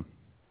 that's dumb.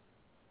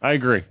 I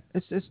agree.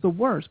 It's the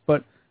worst,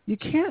 but you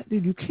can't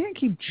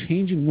keep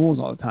changing rules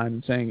all the time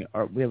and saying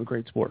we have a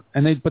great sport.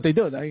 But they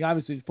do.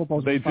 Obviously,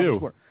 football's a fun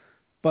sport.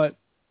 But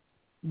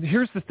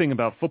here's the thing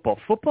about football.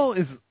 Football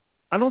is,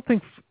 I don't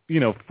think,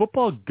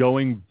 football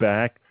going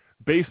back,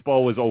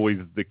 baseball was always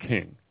the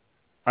king.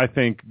 I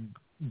think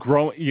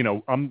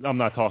I'm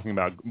not talking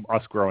about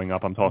us growing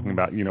up. I'm talking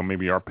about,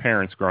 maybe our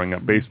parents growing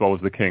up. Baseball was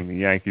the king. The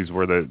Yankees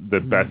were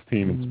the best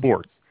team in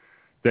sports.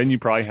 Then you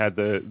probably had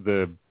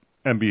the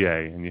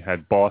NBA, and you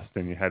had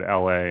Boston, you had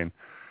LA, and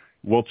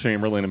Wilt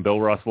Chamberlain and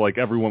Bill Russell. Like,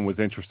 everyone was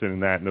interested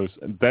in that. And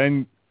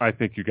then I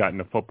think you got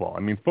into football.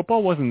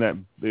 Football wasn't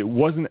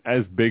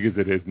as big as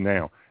it is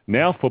now.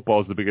 Now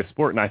football is the biggest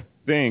sport, and I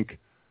think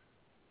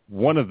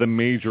one of the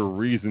major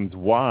reasons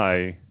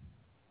why,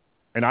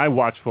 and I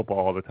watch football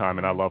all the time,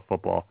 and I love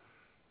football,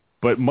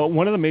 but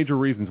one of the major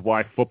reasons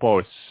why football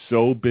is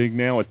so big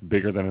now, it's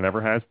bigger than it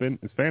ever has been,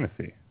 is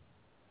fantasy.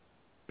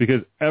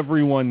 Because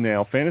everyone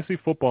now, fantasy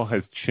football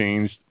has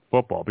changed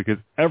football, because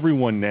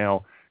everyone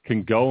now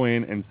can go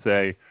in and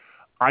say,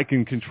 I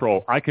can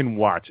control, I can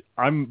watch,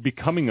 I'm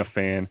becoming a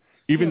fan,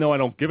 even though I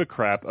don't give a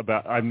crap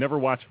about, I've never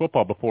watched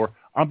football before,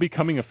 I'm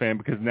becoming a fan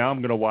because now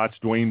I'm going to watch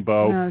Dwayne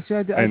Bowe and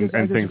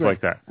things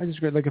like that. I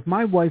disagree. Like, if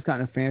my wife got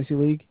in a fantasy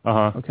league,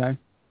 okay,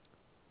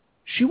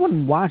 she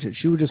wouldn't watch it.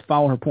 She would just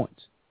follow her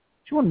points.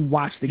 She wouldn't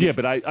watch the game. Yeah,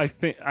 but I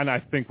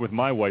think with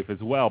my wife as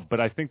well,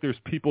 but I think there's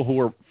people who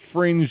are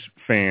fringe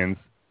fans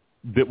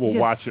that will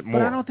watch it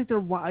more. But I don't think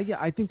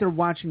I think they're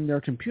watching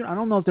their computer. I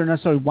don't know if they're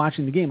necessarily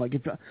watching the game. Like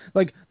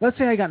let's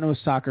say I got into a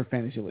soccer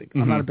fantasy league.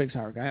 I'm not a big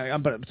soccer guy,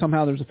 but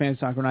somehow there's a fantasy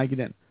soccer and I get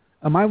in.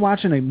 Am I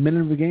watching a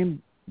minute of the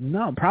game?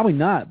 No, probably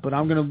not. But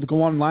I'm going to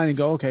go online and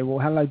go, okay, well,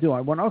 how did I do?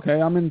 I went,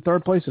 okay, I'm in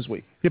third place this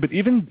week. Yeah, but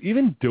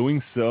even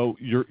doing so,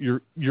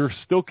 you're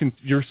still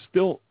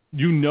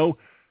you know.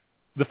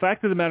 The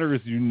fact of the matter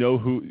is, you know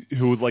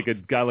who like a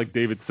guy like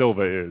David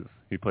Silva is.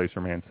 He plays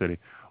for Man City,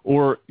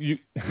 or you.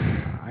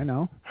 I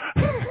know.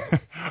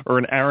 Or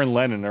an Aaron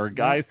Lennon, or a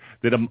guy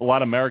that a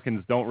lot of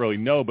Americans don't really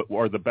know, but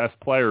are the best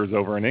players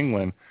over in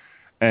England,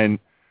 and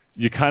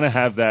you kind of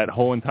have that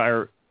whole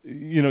entire.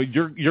 You know,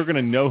 you're going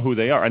to know who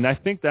they are, and I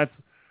think that's.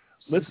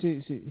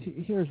 See,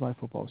 here's why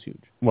football is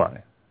huge.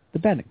 Why? The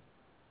betting.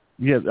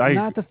 Yeah,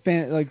 not the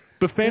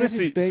But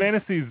fantasy's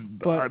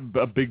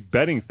a big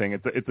betting thing.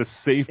 It's a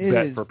safe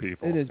bet for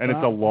people, and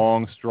it's a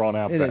long, drawn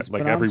out bet,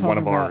 like every one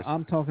of ours.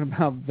 I'm talking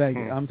about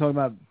Vegas. I'm talking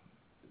about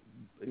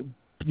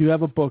you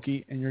have a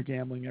bookie and you're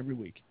gambling every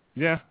week.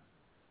 Yeah,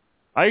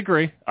 I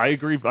agree. I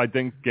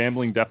think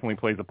gambling definitely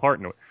plays a part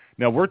in it.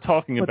 Now we're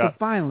talking about the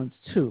violence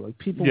too. Like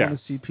people want to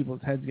see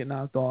people's heads get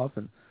knocked off,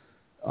 and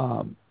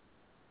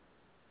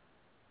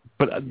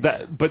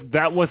But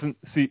that wasn't.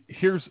 See,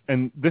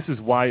 this is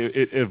why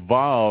it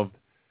evolved.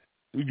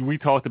 We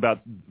talked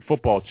about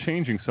football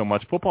changing so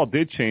much. Football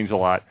did change a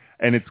lot,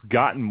 and it's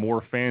gotten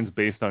more fans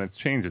based on its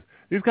changes.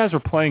 These guys are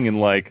playing in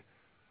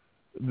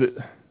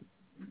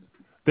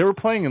they were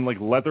playing in like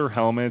leather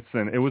helmets,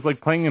 and it was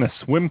like playing in a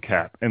swim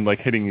cap and like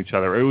hitting each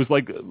other. It was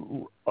like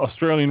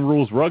Australian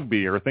rules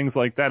rugby or things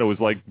like that. It was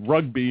like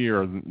rugby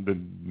or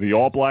the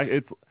All Black.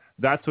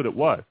 That's what it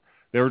was.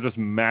 They were just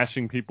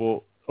mashing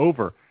people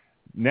over.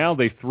 Now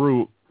they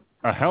threw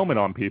a helmet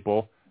on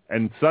people,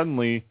 and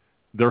suddenly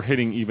they're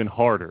hitting even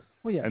harder.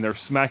 Well, yeah. And they're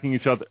smacking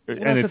each other,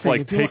 and it's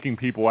like taking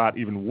people out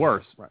even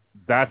worse. Right.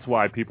 That's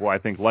why people, I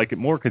think, like it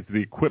more, because the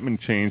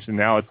equipment changed, and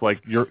now it's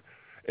like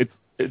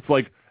it's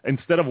like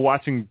instead of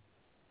watching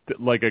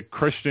like a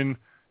Christian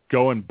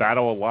go and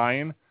battle a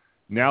lion,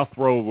 now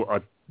throw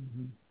a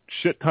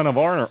shit ton of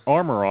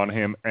armor on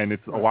him, and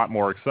it's a lot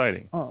more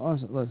exciting. Oh,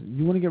 listen,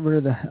 you want to get rid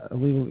of the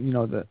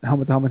illegal, the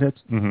helmet hits?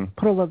 Mm-hmm.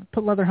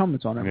 Put leather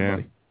helmets on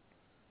everybody. Yeah.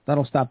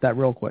 That'll stop that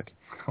real quick.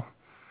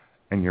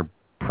 And your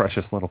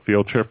precious little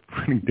field trip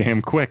pretty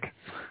damn quick.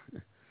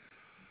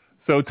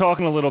 So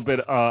talking a little bit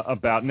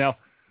about now,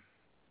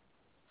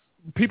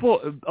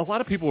 a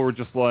lot of people were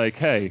just like,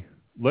 hey,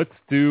 let's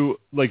do,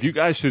 like, you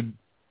guys should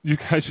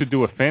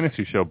do a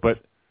fantasy show. But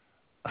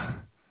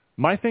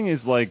my thing is,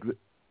 like,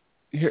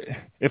 here,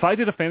 if I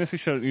did a fantasy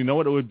show, you know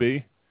what it would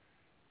be?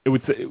 It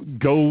would say,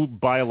 go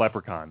buy a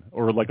leprechaun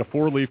or like a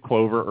 4-leaf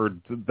clover, or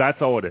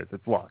that's all it is.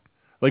 It's luck.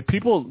 Like,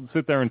 people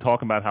sit there and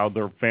talk about how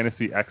they're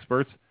fantasy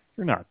experts.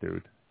 You're not,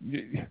 dude.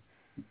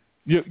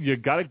 You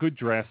got a good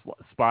draft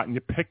spot, and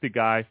you picked a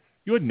guy.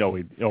 You had no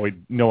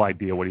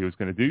idea what he was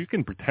going to do. You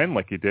can pretend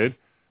like you did,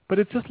 but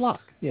it's just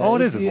luck. Yeah, all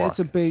it is luck.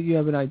 You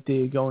have an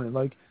idea going in,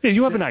 like. Yeah,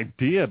 you have an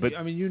idea, but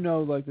I mean,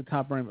 like the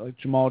top rank, like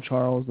Jamal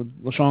Charles,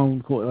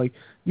 LaShawn, like,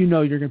 you're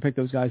going to pick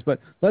those guys. But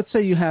let's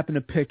say you happen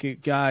to pick a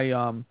guy,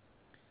 in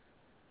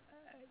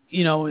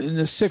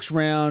the 6th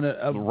round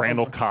of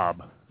Randall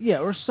Cobb. Yeah,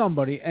 or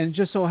somebody, and it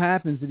just so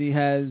happens that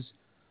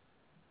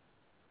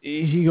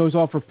he goes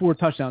off for 4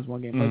 touchdowns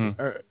one game.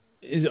 Mm-hmm. Like,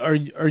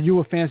 are you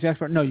a fantasy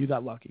expert? No, you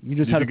got lucky. You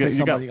just had to pick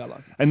somebody. You got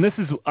lucky. And this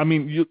is, I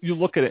mean, you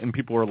look at it and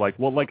people are like,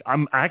 well, like,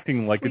 I'm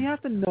acting like. Well, you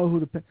have to know who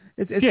to pick.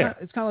 It's kind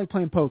of like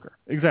playing poker.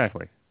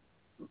 Exactly.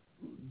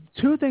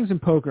 2 things in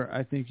poker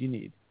I think you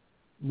need: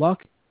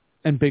 luck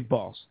and big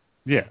balls.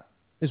 Yeah,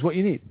 is what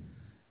you need.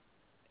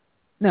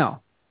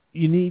 Now,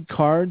 you need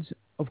cards,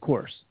 of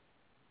course,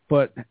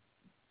 but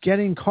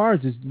getting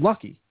cards is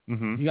lucky.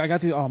 Mm-hmm.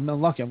 I'm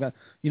lucky. I've got,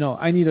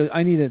 I need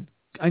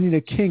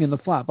a king in the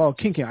flop. Oh,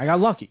 king. I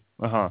got lucky.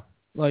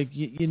 Like,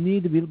 you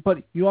need to be,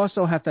 but you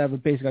also have to have a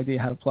basic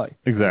idea how to play.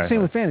 Exactly.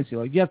 Same with fantasy.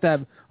 Like, you have to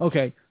have,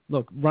 okay,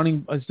 look,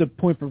 running, it's a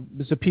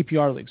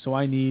PPR league, so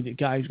I need a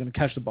guy who's going to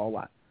catch the ball a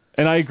lot.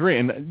 And I agree.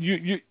 And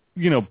you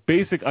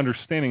basic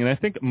understanding, and I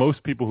think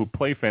most people who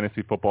play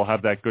fantasy football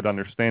have that good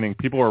understanding.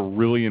 People who are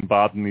really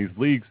involved in these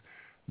leagues,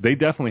 they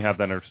definitely have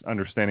that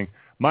understanding.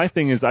 My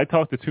thing is, I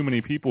talk to too many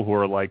people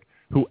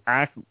who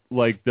act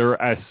like they're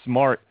as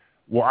smart.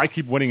 Well, I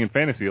keep winning in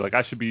fantasy. Like,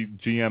 I should be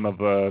GM of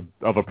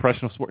a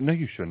professional sport. No,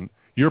 you shouldn't.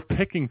 You're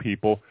picking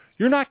people.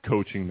 You're not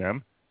coaching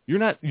them.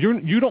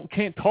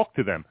 Can't talk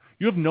to them.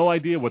 You have no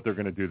idea what they're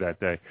going to do that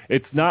day.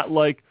 It's not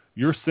like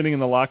you're sitting in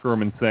the locker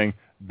room and saying,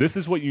 this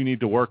is what you need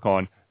to work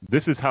on.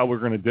 This is how we're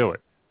going to do it.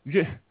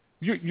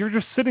 You're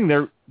just sitting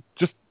there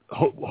just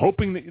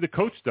hoping that the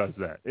coach does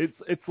that.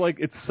 It's like,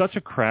 it's such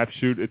a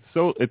crapshoot.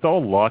 It's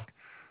all luck.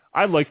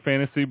 I like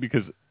fantasy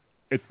because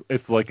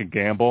it's like a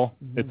gamble.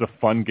 Mm-hmm. It's a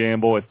fun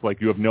gamble. It's like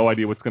you have no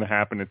idea what's going to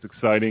happen. It's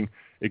exciting.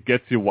 It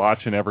gets you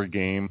watching every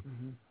game.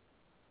 Mm-hmm.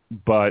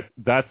 But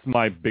that's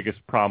my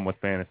biggest problem with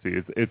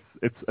fantasy.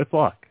 It's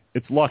luck.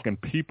 It's luck,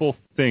 and people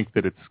think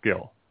that it's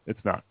skill. It's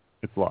not.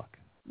 It's luck.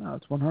 No,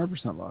 it's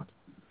 100% luck.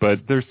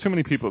 But there's too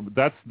many people.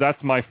 That's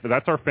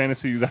our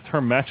fantasy. That's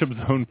our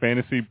Matchup Zone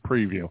fantasy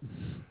preview.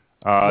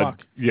 Luck.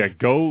 Yeah,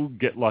 go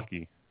get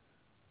lucky.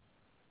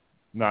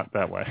 Not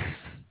that way.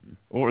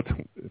 Or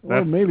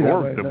maybe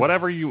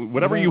whatever you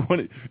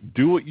want to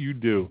do. What you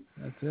do.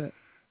 That's it.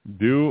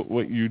 Do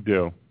what you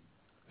do.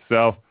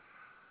 So,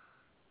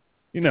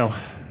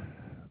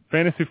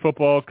 fantasy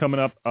football coming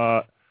up.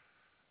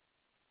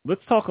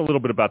 Let's talk a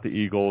little bit about the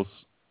Eagles.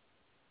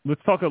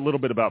 Let's talk a little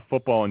bit about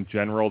football in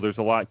general. There's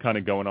a lot kind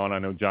of going on. I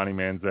know Johnny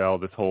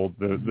Manziel. This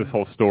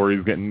whole story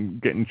is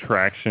getting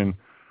traction.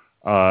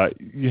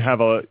 You have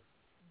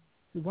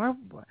Why?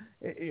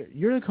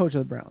 You're the coach of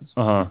the Browns.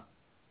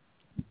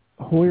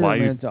 Hoyer Why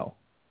and Manziel.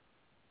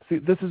 See,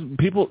 this is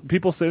people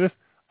say this.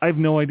 I have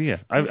no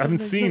idea. I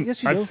haven't seen. Yes,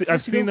 you do.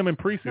 I've seen them in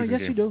preseason. No, yes,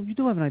 games. you do. You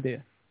do have an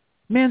idea.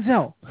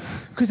 Manziel,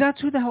 because that's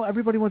who the hell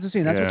everybody wants to see.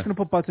 And that's what's going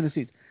to put butts in the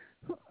seats.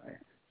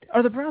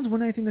 Are the Browns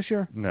winning anything this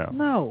year?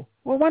 No.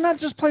 Well, why not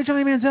just play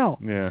Johnny Manziel?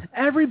 Yeah.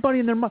 Everybody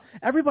in their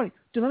everybody.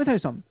 Dude, let me tell you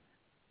something.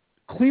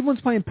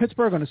 Cleveland's playing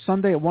Pittsburgh on a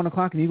Sunday at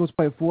 1:00, and the Eagles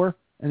play at 4,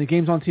 and the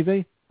game's on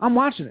TV. I'm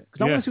watching it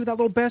because I want to see what that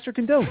little bastard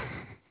can do.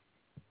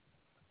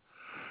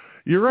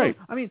 You're right.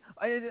 I mean,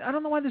 I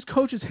don't know why this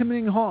coach is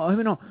hemming and hawing.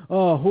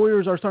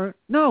 Hoyer's our starter.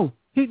 No,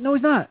 he's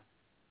not.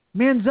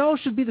 Manziel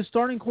should be the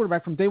starting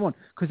quarterback from day one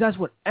because that's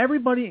what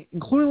everybody,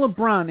 including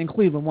LeBron in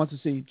Cleveland, wants to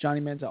see.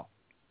 Johnny Manziel.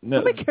 No.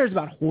 Nobody cares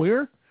about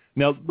Hoyer.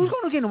 Now, who's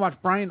going to get to watch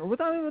Brian? What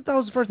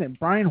was his first name?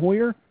 Brian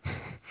Hoyer.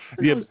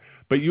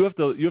 But you have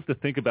to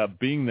think about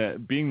being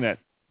that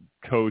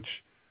coach.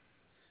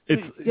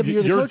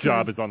 Your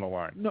job is on the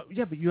line. No,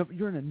 but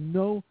you're in a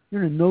no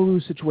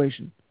lose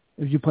situation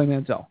if you play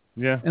Manziel.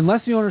 Yeah.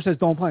 Unless the owner says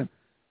don't play him.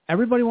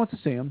 Everybody wants to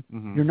see him.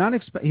 Mm-hmm. You're not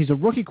he's a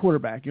rookie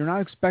quarterback. You're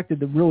not expected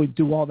to really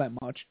do all that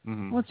much.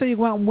 Mm-hmm. Let's say you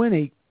go out and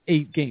win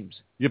 8 games.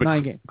 Yeah, but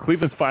 9 games.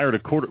 Cleveland's fired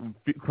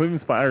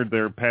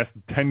their past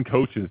 10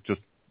 coaches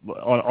just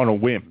on a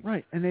whim.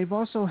 Right, and they've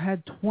also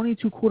had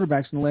 22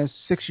 quarterbacks in the last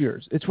 6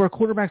 years. It's where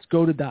quarterbacks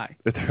go to die.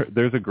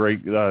 There's a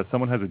great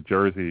someone has a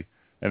jersey,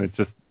 and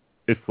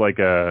it's like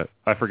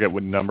I forget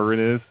what number it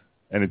is,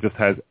 and it just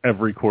has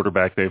every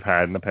quarterback they've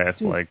had in the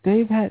past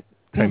they've had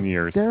 10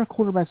 years. Their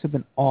quarterbacks have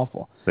been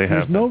awful.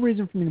 There's no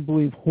reason for me to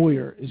believe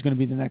Hoyer is going to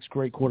be the next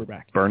great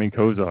quarterback. Bernie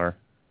Kosar.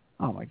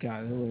 Oh my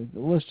God, the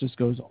list just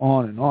goes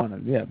on and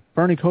on. Yeah,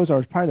 Bernie Kosar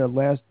was probably their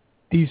last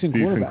decent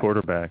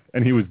quarterback,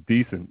 and he was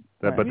decent.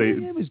 Right. But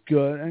it was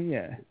good.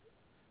 Yeah.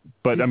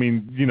 But I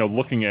mean,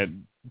 looking at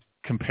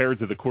compared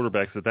to the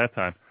quarterbacks at that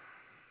time,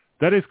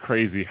 that is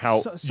crazy.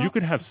 How you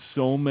could have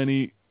so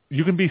many.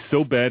 You can be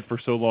so bad for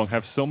so long,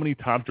 have so many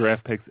top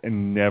draft picks,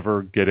 and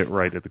never get it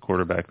right at the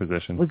quarterback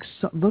position.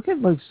 Look at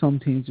some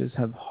teams just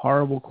have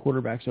horrible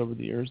quarterbacks over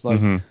the years.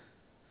 Well,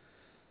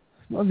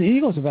 the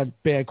Eagles have had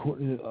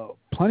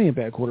plenty of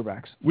bad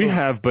quarterbacks. We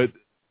have, but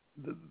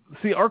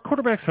see, our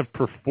quarterbacks have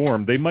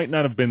performed. They might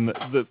not have been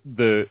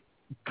the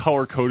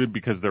color coded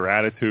because of their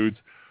attitudes,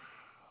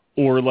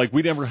 or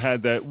we never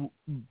had that.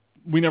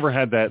 We never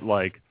had that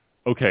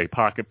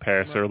pocket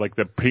passer like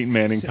the Peyton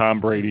Manning, Tom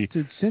Brady.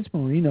 Since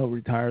Marino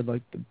retired,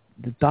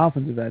 the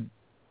Dolphins have had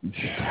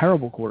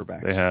terrible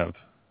quarterbacks. They have.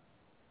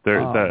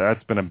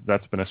 That's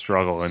been a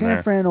struggle in there.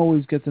 San Fran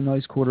always gets a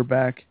nice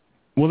quarterback.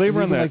 Well, they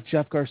run that like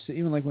Jeff Garcia.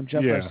 Even when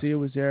Jeff Garcia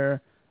was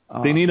there,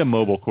 they need a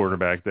mobile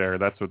quarterback there.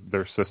 That's what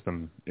their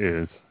system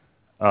is.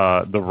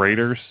 The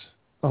Raiders.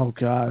 Oh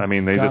God! I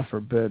mean, God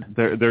forbid.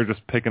 They're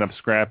just picking up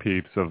scrap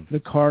heaps of the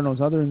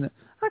Cardinals. Other than the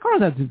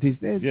Cardinals had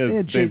they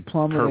had Jake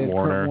Plummer, Kurt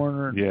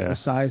Warner. Yeah,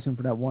 size him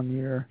for that 1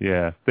 year.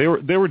 Yeah,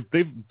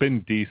 they've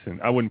been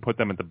decent. I wouldn't put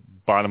them at the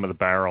bottom of the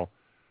barrel.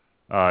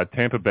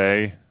 Tampa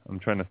Bay. I'm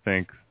trying to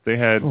think. They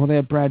had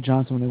Brad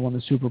Johnson when they won the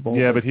Super Bowl.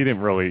 Yeah, but he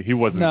didn't really. He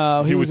wasn't.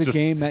 No, he was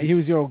he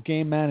was your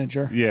game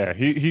manager. Yeah,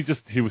 he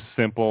was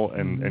simple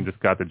and just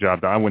got the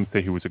job done. I wouldn't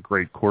say he was a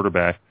great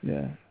quarterback.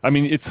 Yeah. I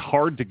mean, it's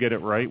hard to get it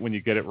right. When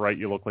you get it right,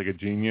 you look like a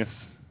genius.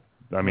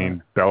 I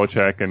mean,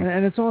 Belichick and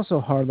it's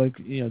also hard.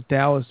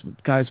 Dallas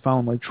guys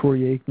following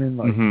Troy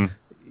Aikman.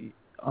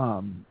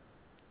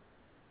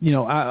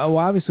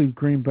 Obviously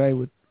Green Bay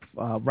with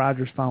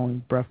Rodgers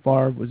following Brett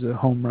Favre was a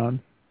home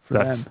run.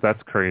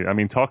 That's crazy. I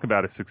mean, talk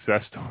about a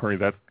success story.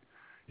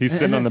 He's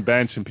sitting on the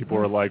bench, and people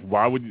are like,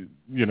 "Why would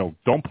you?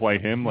 Don't play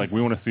him.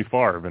 We want to see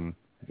Favre," and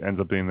ends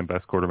up being the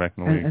best quarterback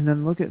in the league. And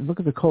then look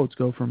at the Colts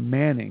go from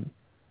Manning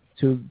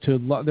to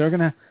they're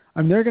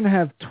gonna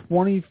have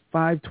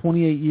 25,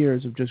 28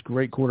 years of just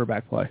great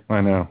quarterback play. I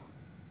know.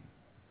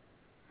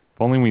 If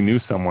only we knew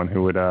someone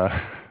who would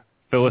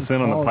fill us in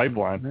on the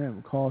pipeline.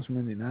 Man, call us from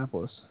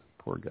Indianapolis.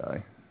 Poor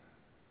guy.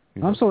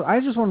 I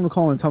just want him to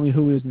call and tell me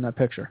who he is in that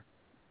picture.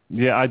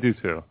 Yeah, I do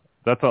too.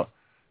 That's all.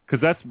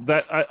 Because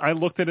I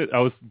looked at it. I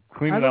was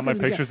cleaning out my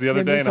pictures the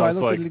other day, and I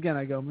was like, at it again.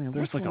 I go, man,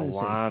 there's a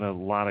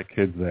lot of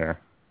kids there.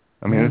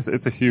 I mean,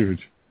 it's a huge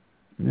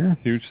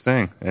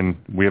thing, and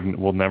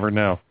we'll never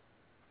know.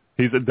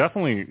 He's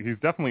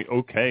definitely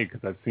okay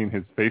because I've seen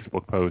his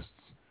Facebook posts,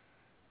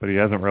 but he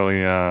hasn't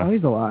really.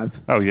 He's alive.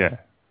 Oh yeah,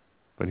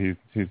 but he's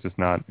just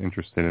not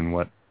interested in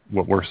what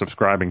we're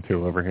subscribing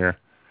to over here.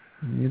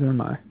 Neither am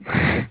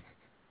I.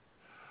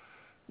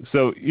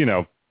 So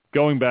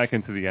going back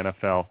into the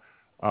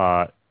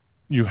NFL,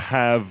 you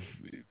have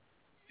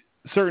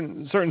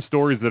certain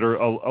stories that are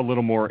a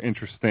little more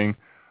interesting.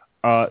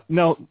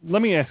 Now,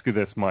 let me ask you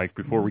this, Mike,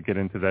 before we get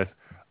into this.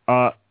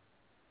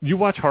 You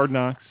watch Hard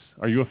Knocks?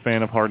 Are you a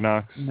fan of Hard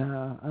Knocks?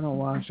 No, I don't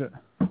watch it.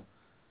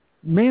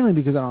 Mainly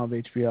because I don't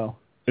have HBO.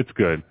 It's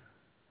good.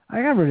 I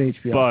have it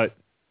HBO. But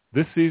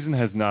this season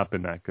has not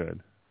been that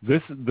good.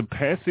 The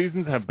past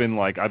seasons have been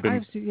like I've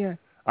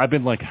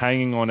been like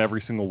hanging on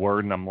every single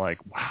word, and I'm like,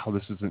 wow,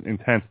 this is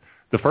intense.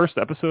 The first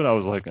episode, I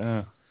was like,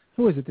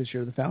 Who is it this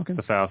year? The Falcons?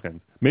 The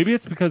Falcons. Maybe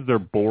it's because they're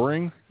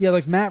boring. Yeah,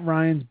 like Matt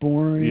Ryan's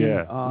boring.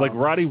 Yeah, like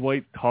Roddy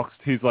White talks.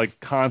 He's like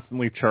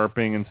constantly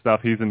chirping and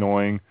stuff. He's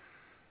annoying.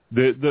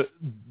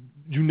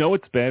 You know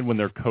it's bad when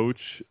their coach,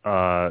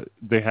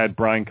 they had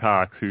Brian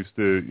Cox, who used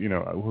to,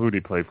 who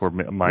did he play for?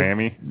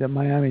 Miami? The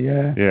Miami,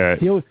 yeah. Yeah.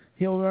 He'll.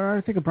 When I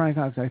think of Brian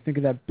Cox, I think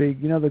of that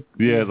big, like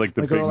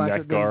the big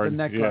neck guard. The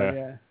neck guard,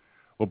 yeah.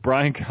 Well,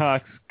 Brian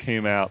Cox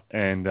came out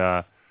and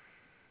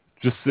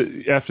just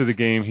after the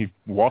game, he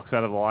walks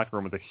out of the locker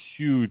room with a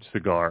huge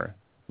cigar,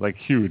 like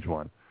huge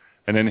one.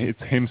 And then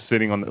it's him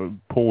sitting on the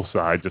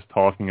poolside just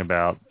talking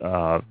about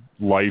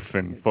life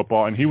and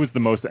football, and he was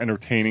the most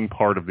entertaining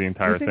part of the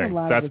entire thing.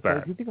 That's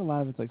bad. You think a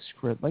lot of it's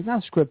like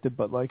not scripted,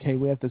 but like, hey,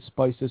 we have to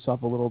spice this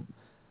up a little.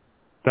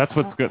 That's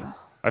what's good.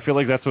 I feel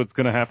like that's what's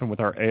going to happen with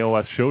our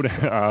ALS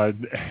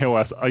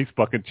ALS Ice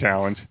Bucket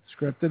Challenge.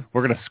 Scripted?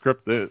 We're going to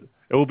script it.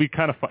 It will be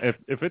kind of fun.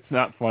 If it's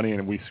not funny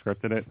and we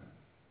scripted it,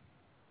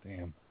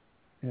 damn.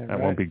 Yeah, that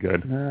won't be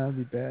good. No, that'll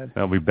be bad.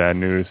 That'll be bad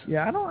news.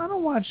 Yeah, I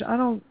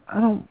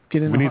don't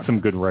get into. We need some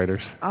good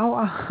writers.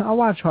 I'll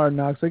watch Hard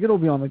Knocks. Like, it'll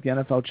be on like the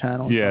NFL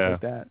channel and stuff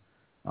like that.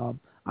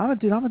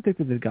 I'm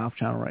addicted to the Golf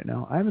Channel right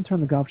now. I haven't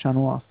turned the Golf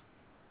Channel off.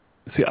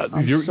 See,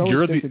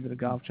 you're addicted to the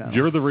Golf Channel.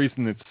 You're the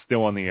reason it's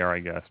still on the air, I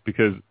guess,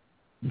 because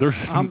there's.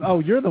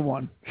 You're the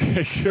one.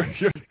 you're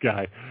the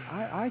guy.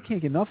 I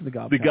can't get enough of the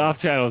Golf. The Channel.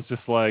 Golf Channel is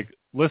just like,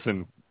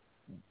 listen,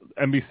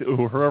 NBC,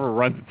 whoever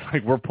runs it's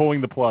like, we're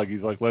pulling the plug.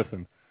 He's like,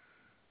 listen.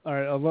 All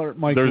right, alert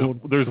Michael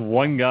Gould. There's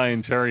one guy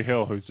in Cherry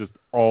Hill who's just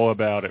all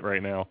about it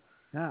right now.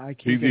 Nah, I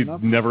can't he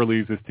never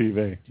leaves his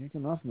TV. Can't get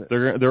enough of it.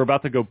 They're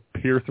about to go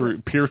peer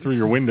through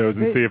your windows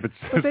and see if it's.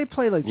 But they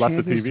play like left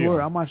the Champions TV Tour.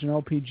 on. I'm watching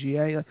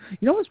LPGA.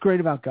 You know what's great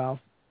about golf?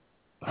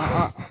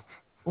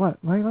 What?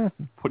 Why are you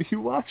laughing? What are you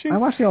watching? I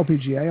watch the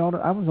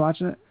LPGA. I was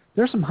watching it.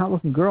 There's some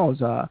hot-looking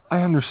girls. I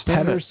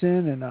understand.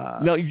 Pedersen and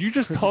no, you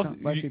just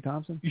talked. Leslie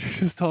Thompson. You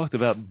just talked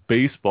about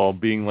baseball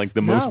being like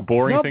the most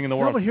boring thing in the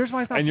world. No, but here's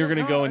my thought. And you're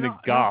going to go into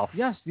golf.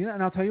 Yes,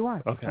 and I'll tell you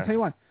why. Okay. I'll tell you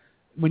why.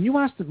 When you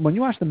watch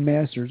the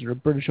Masters or a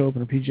British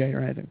Open or PGA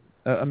or anything,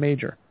 a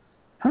major,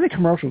 how many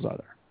commercials are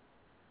there?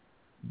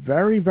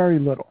 Very, very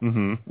little.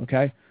 Mm-hmm.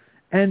 Okay,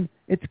 and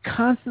it's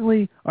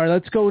constantly, all right,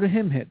 let's go to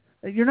him hit.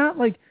 You're not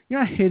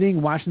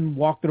hitting, watching him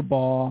walk to the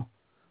ball,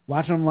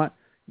 watching him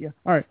yeah.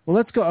 All right. Well,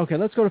 let's go. Okay,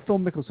 let's go to Phil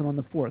Mickelson on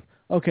the 4th.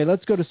 Okay,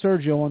 let's go to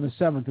Sergio on the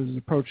 7th as his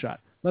approach shot.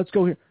 Let's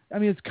go here. I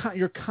mean,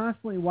 you're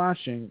constantly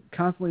watching.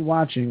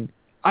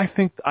 I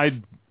think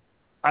I'd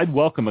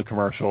welcome a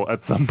commercial at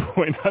some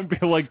point. I'd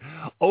be like,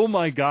 oh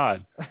my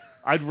God.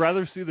 I'd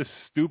rather see the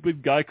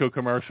stupid Geico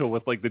commercial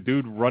with like the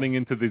dude running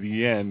into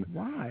the end.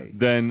 Why?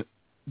 Than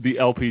the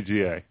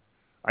LPGA.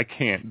 I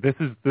can't.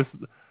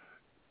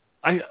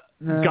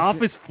 Golf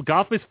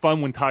is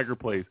fun when Tiger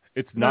plays.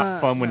 It's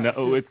not fun when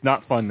it's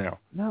not fun now.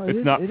 No,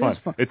 it's not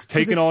fun. It's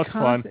taken all its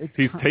fun.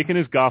 He's taken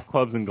his golf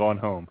clubs and gone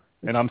home,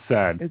 and I'm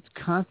sad. It's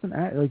constant.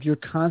 Like, you're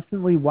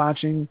constantly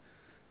watching.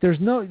 There's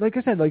no, like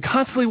I said, like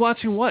constantly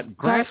watching what?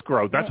 Grass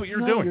grow. That's what you're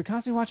doing. You're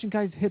constantly watching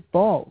guys hit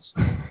balls.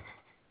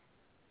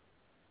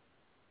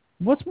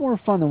 What's more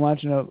fun than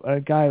watching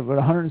a guy with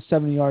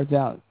 170 yards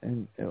out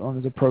and on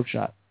his approach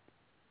shot?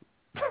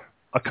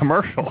 A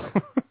commercial.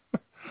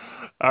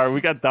 All right, we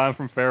got Don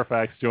from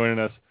Fairfax joining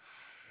us.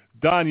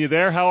 Don, you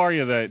there? How are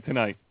you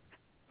tonight?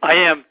 I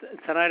am.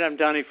 Tonight I'm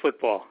Donnie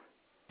Football.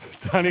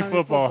 Donnie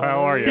Football, how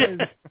are you?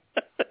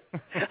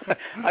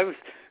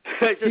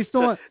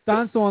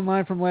 Don's still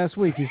online from last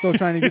week. He's still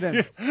trying to get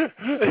in.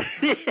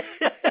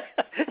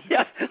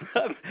 Yeah,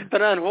 I've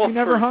been on hold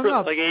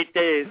for like 8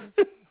 days.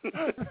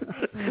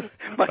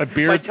 My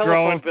beard's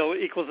telephone growing. bill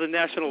equals the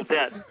national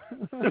debt.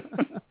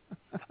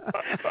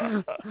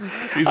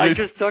 He's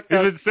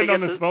been sitting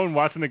on his phone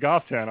watching the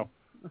Golf Channel.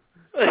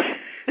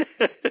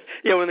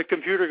 Yeah, when the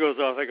computer goes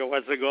off, I go,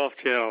 watch the Golf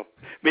Channel.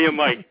 Me and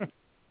Mike.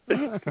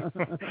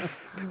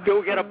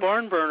 Go get a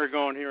barn burner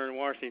going here in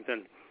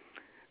Washington.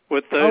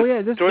 With the,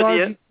 toward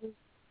the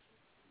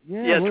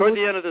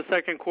end of the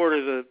second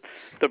quarter,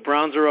 the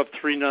Browns are up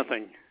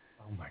 3-0.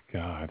 Oh my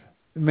God!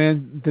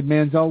 Did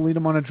Manziel lead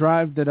them on a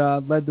drive that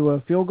led to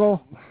a field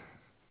goal?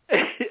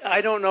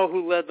 I don't know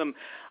who led them.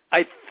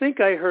 I think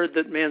I heard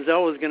that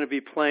Manziel was going to be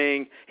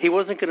playing. He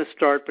wasn't going to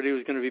start, but he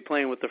was going to be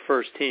playing with the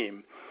first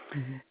team.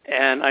 Mm-hmm.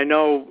 And I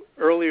know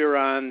earlier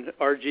on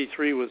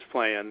RG3 was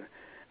playing.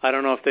 I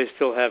don't know if they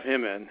still have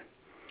him in.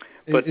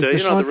 But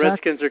the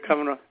Redskins are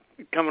coming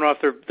off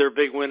their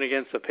big win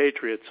against the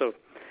Patriots, so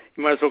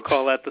you might as well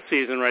call that the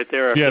season right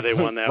there after they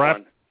won that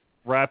one.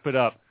 Wrap it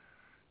up.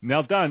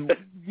 Now, Don,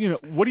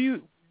 what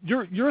do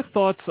your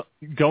thoughts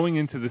going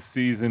into the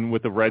season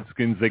with the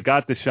Redskins? They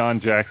got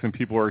Deshaun Jackson.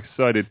 People are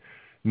excited.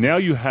 Now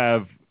you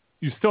have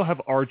you still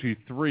have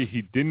RG3.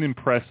 He didn't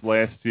impress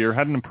last year,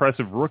 had an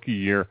impressive rookie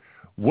year.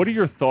 What are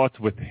your thoughts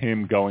with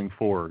him going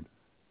forward?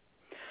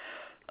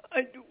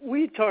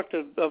 We talked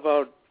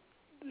about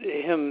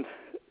him.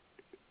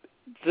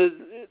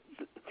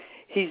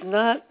 He's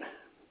not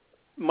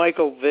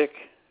Michael Vick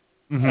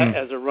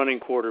as a running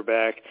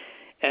quarterback,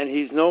 and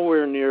he's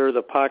nowhere near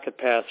the pocket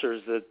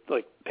passers that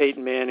like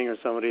Peyton Manning or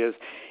somebody is.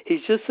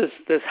 He's just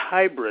this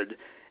hybrid.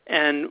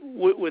 And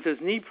with his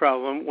knee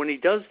problem, when he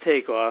does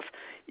take off,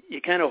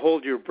 you kind of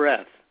hold your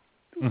breath,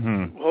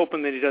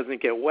 hoping that he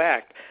doesn't get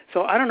whacked.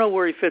 So I don't know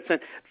where he fits in.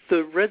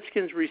 The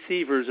Redskins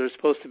receivers are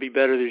supposed to be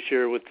better this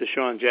year with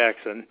Deshaun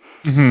Jackson.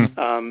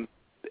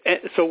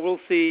 So we'll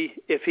see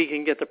if he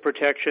can get the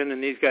protection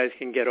and these guys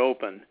can get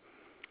open.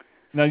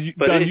 Now, you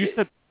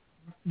said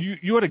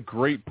you had a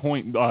great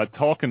point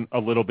talking a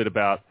little bit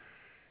about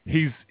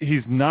he's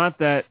not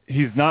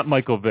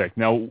Michael Vick.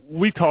 Now,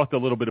 we talked a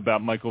little bit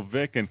about Michael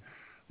Vick, and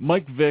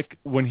Mike Vick,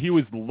 when he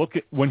was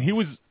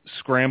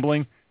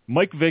scrambling,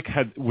 Mike Vick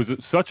was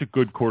such a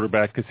good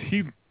quarterback because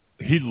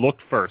he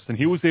looked first, and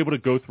he was able to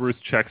go through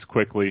his checks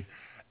quickly,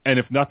 and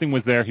if nothing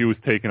was there, he was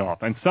taken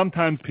off. And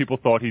sometimes people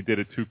thought he did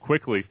it too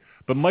quickly,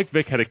 but Mike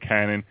Vick had a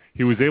cannon.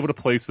 He was able to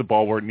place the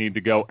ball where it needed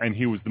to go, and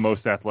he was the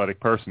most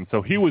athletic person.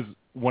 So he was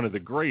one of the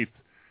greats.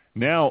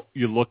 Now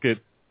you look at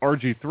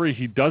RG3,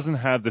 he doesn't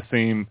have the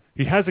same –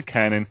 he has a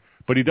cannon,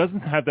 but he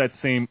doesn't have that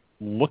same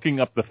looking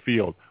up the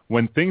field.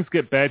 When things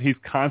get bad, he's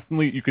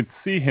constantly – you can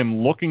see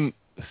him looking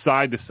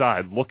side to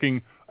side,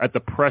 looking at the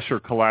pressure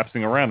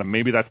collapsing around him.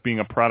 Maybe that's being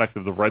a product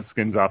of the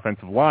Redskins'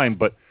 offensive line,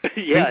 but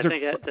yeah, I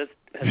think that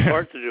has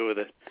part to do with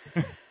it.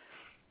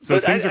 So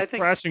but things are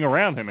crashing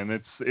around him, and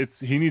it's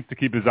he needs to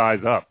keep his eyes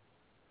up.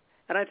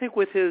 And I think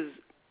with his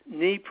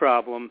knee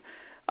problem,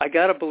 I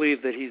got to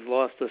believe that he's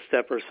lost a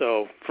step or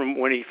so from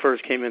when he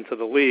first came into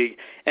the league,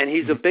 and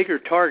he's a bigger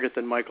target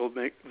than Michael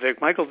Vick.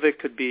 Michael Vick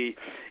could be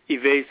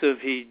evasive.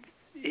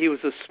 He was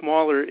a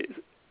smaller,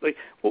 like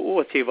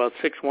what's he, about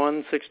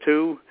 6'1",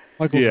 6'2"?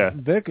 Michael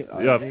Vick, he's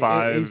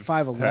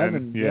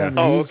 5'11". Yeah.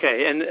 Oh,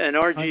 okay. And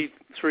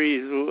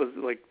RG3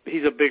 is like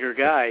he's a bigger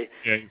guy.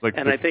 Yeah, he's like.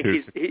 And I think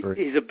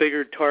he's a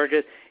bigger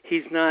target.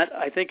 He's not.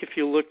 I think if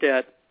you looked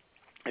at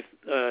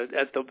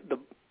the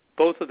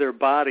both of their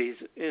bodies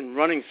in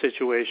running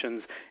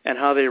situations and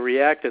how they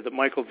reacted, that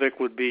Michael Vick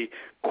would be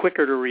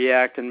quicker to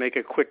react and make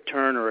a quick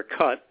turn or a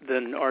cut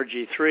than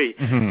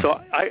RG3.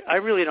 So I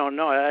really don't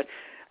know.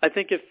 I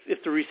think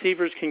if the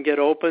receivers can get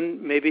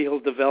open, maybe he'll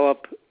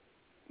develop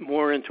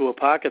more into a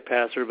pocket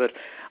passer, but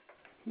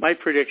my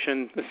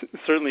prediction,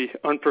 certainly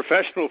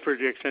unprofessional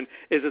prediction,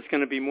 is it's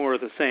going to be more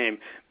of the same.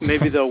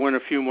 Maybe they'll win a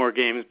few more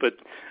games, but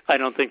I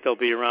don't think they'll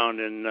be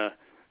around in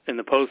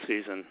the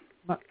postseason.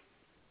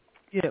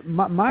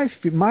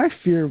 My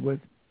fear with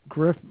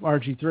Griff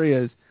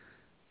RG3 is,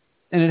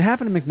 and it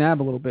happened to McNabb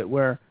a little bit,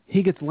 where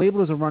he gets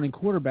labeled as a running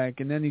quarterback,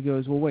 and then he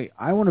goes, well, wait,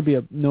 I want to be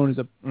known as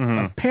a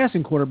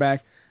passing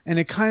quarterback, and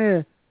it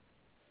kind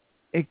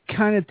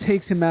of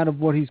takes him out of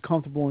what he's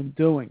comfortable in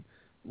doing.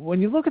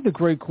 When you look at the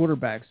great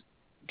quarterbacks,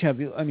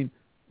 Kev, I mean,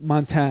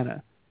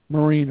 Montana,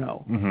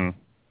 Marino,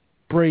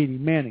 Brady,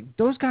 Manning,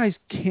 those guys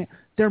can't.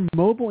 They're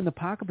mobile in the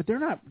pocket, but they're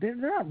not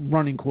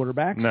running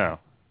quarterbacks. No.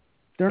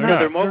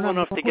 They're mobile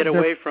enough to get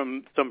away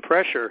from some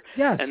pressure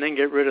and then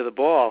get rid of the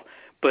ball.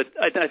 But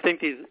I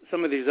think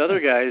some of these other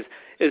guys,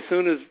 as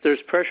soon as there's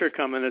pressure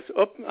coming, it's,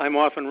 I'm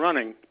off and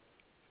running.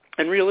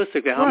 And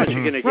realistically, how much are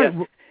you going to get?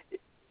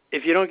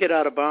 If you don't get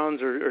out of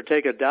bounds or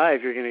take a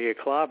dive, you're going to get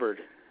clobbered.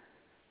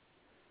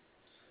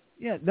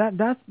 Yeah,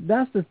 that's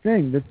the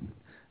thing. That,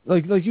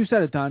 like you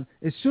said it, Don.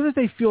 As soon as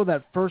they feel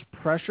that first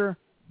pressure,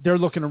 they're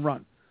looking to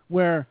run.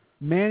 Where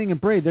Manning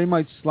and Brady, they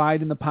might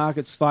slide in the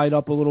pocket, slide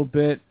up a little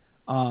bit.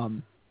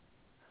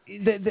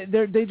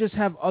 They just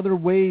have other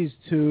ways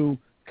to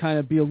kind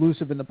of be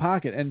elusive in the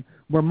pocket. And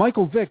where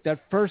Michael Vick, that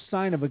first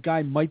sign of a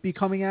guy might be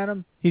coming at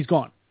him, he's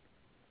gone.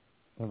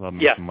 I love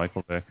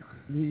Michael Vick.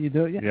 You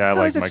do? Yeah, I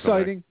like Michael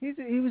exciting. Vick.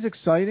 He was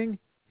exciting.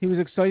 He was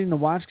exciting to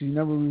watch because you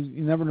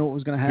never know what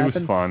was going to happen. He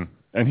was fun,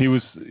 and he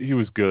was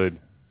good.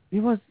 He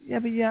was,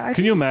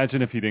 Can you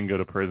imagine if he didn't go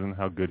to prison,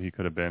 how good he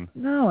could have been?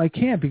 No, I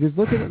can't because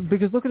look at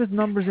his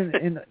numbers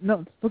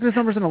look at his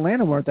numbers in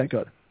Atlanta weren't that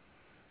good.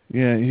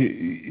 Yeah,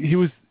 he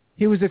was.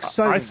 He was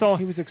exciting.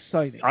 He was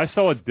exciting. I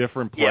saw a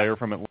different player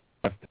from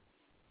Atlanta,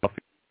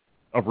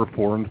 a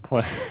reformed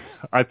player.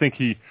 I think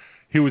he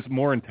was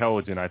more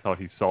intelligent. I thought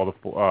he saw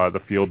the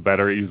field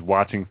better. He was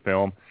watching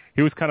film.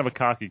 He was kind of a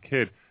cocky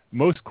kid.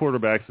 Most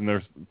quarterbacks in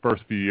their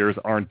first few years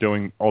aren't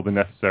doing all the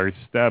necessary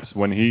steps.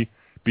 When he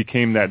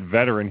became that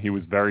veteran, he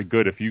was very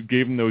good. If you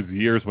gave him those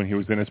years when he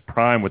was in his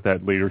prime with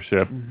that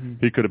leadership,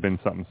 he could have been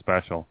something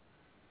special.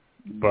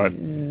 But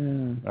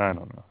I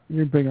don't know.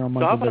 You're bigger on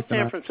Michael. So how about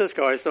San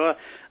Francisco? I saw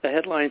a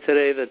headline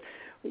today that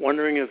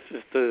wondering if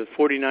the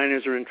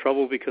 49ers are in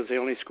trouble because they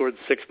only scored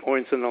 6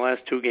 points in the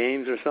last 2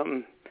 games or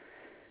something.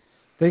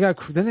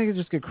 Didn't they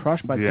just get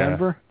crushed by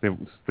Denver? They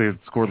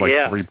scored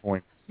 3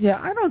 points. Yeah,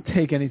 I don't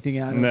take anything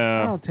out of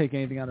No. I don't take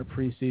anything out of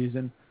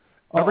preseason.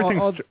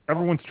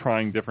 Everyone's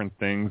trying different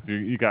things.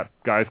 You got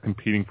guys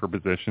competing for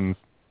positions.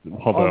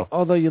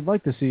 Although you'd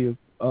like to see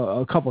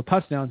a couple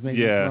touchdowns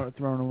maybe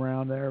thrown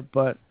around there,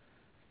 but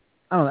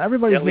I don't know.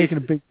 Everybody's making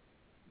a big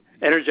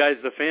energize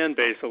the fan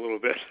base a little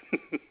bit.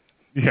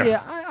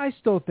 I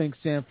still think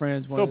San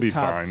Fran's one of the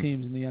top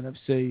teams in the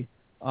NFC.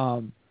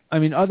 I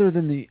mean, other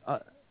than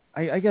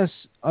I guess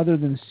other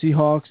than the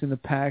Seahawks and the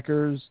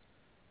Packers.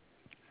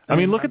 I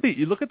mean, look at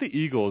the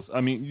Eagles.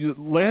 I mean,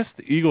 last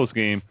Eagles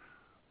game,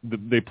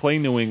 they play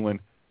New England.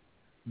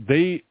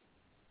 The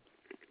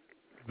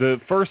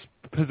first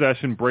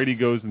possession, Brady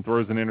goes and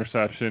throws an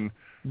interception.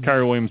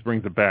 Kyrie Williams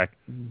brings it back.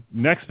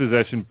 Next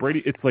possession,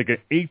 Brady. It's like an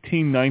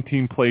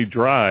 18-19 play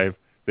drive.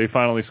 They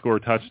finally score a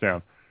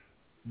touchdown.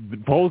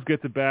 Foles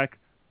gets it back.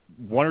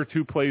 1 or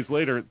 2 plays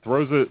later,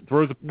 throws a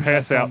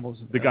pass out.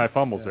 The guy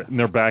fumbles it, and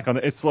they're back on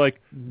it. It's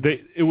like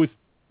it was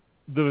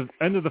the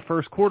end of the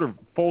first quarter.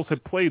 Foles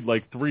had played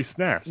like 3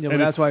 snaps. Yeah, but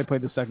that's why he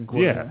played the second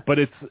quarter. Yeah, but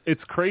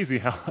it's crazy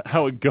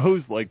how it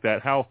goes like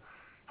that. How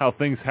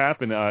things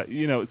happen.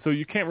 So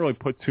you can't really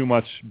put too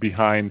much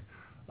behind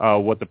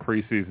what the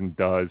preseason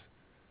does.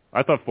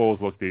 I thought Foles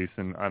looked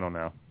decent. I don't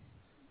know.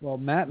 Well,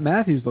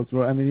 Matthews looked.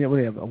 I mean, what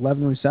do you have?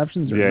 11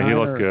 receptions? Or yeah, 9 he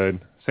looked good.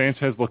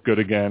 Sanchez looked good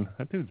again.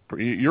 That dude's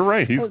you're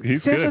right. He's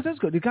good. Sanchez is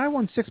good. The guy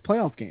won 6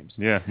 playoff games.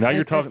 Yeah. Now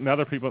you're talking. Now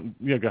there are people.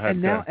 Yeah, go ahead.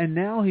 And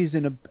now he's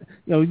in a.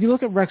 You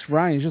look at Rex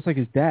Ryan. He's just like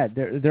his dad.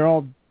 They're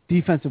all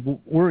defensive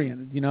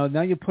oriented.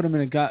 Now you put him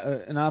in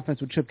an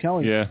offense with Chip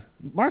Kelly. Yeah.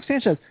 Mark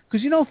Sanchez,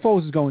 because Foles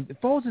isn't going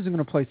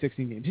to play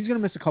 16 games. He's going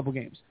to miss a couple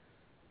games,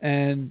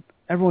 and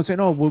everyone's saying,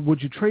 "Oh, would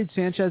you trade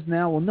Sanchez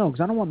now?" Well, no,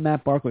 because I don't want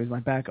Matt Barkley as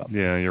my backup.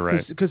 Yeah, you're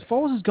right. Because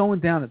Foles is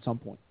going down at some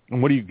point.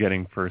 And what are you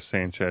getting for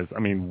Sanchez? I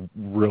mean,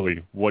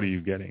 really, what are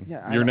you getting?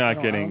 Yeah, you're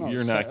not getting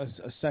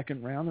a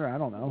second rounder. I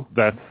don't know.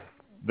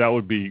 That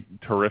would be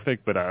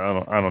terrific, but I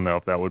don't know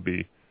if that would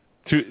be.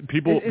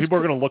 People are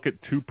going to look at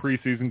 2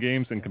 preseason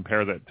games and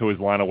compare that to his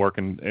line of work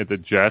at the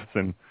Jets,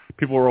 and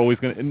people are always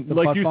going to,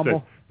 like you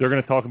said, they're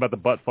going to talk about the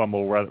butt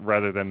fumble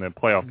rather than the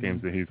playoff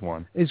games that he's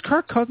won. Is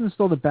Kirk Cousins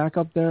still the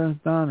backup there,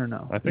 Don, or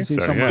no? I think so.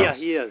 Yeah,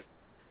 he is.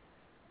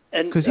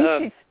 And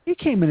because he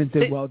came in and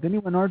did well, didn't he?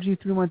 When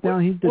RG3 went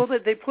down, he did. Well,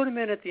 they put him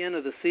in at the end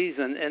of the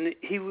season, and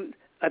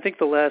I think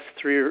the last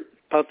 3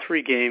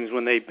 games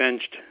when they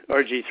benched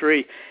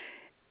RG3,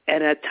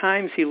 and at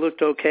times he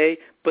looked okay,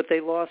 but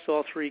they lost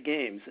all 3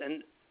 games,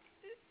 and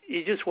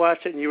you just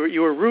watched it, and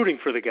you were rooting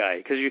for the guy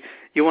because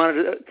you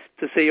wanted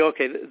to say,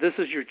 okay, this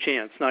is your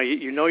chance. Now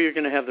you know you're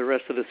going to have the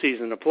rest of the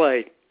season to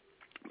play,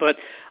 but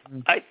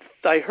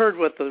I heard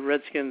what the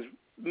Redskins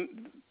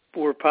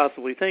were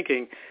possibly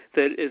thinking,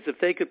 that is if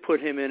they could put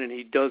him in and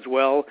he does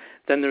well,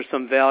 then there's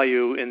some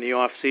value in the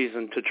off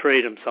season to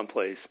trade him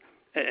someplace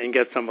and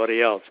get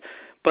somebody else.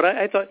 But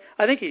I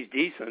think he's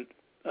decent,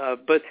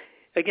 but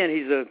again,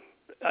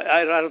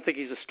 I don't think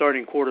he's a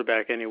starting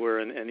quarterback anywhere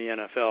in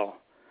the NFL.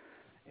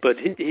 But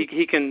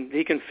he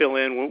can fill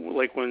in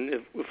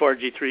if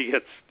RG3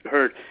 gets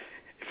hurt.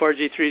 If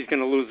RG3 is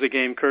going to lose the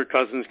game, Kirk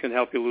Cousins can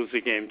help you lose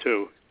the game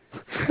too.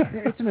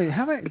 It's amazing.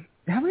 How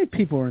many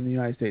people are in the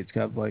United States,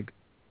 Kev?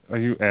 Are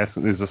you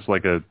asking? Is this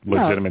like a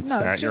legitimate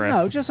stat you're asking?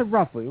 No, just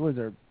roughly. What is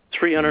there?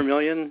 300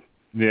 million.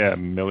 Yeah,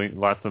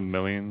 lots of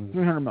millions.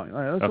 300 million.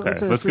 All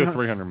right, let's go 300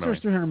 million.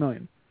 There's 300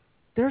 million.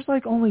 There's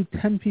only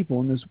 10 people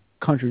in this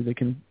country that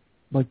can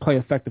play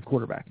effective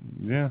quarterback.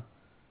 Yeah.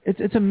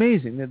 It's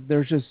amazing that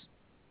there's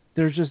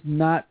just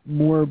not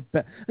more.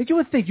 You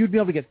would think you'd be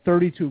able to get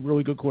 32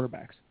 really good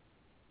quarterbacks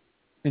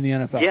in the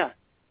NFL. Yeah.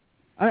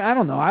 I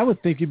don't know. I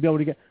would think you'd be able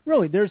to get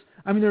there's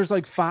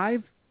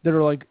 5 that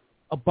are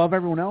above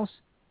everyone else.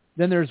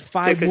 Then there's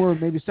 5 more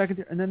maybe second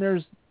tier, and then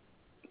there's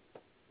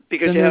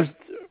because you have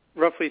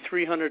roughly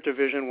 300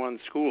 Division I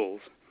schools,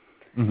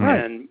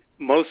 and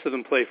most of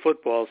them play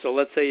football. So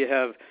let's say you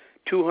have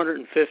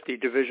 250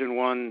 Division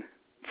I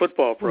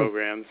football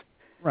programs.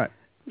 Right.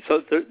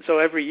 So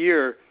every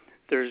year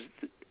there's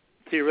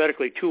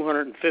theoretically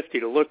 250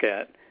 to look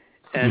at,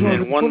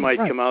 and one might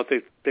come out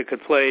that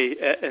could play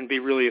and be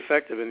really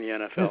effective in the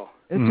NFL.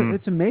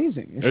 It's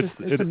amazing.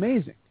 It's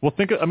amazing. Well,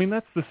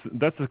 that's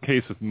the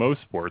case with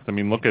most sports. I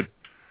mean, look at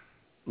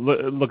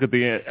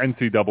the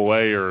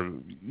NCAA, or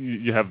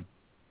you have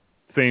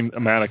same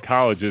amount of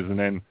colleges, and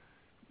then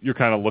you're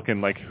kind of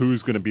looking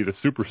who's going to be the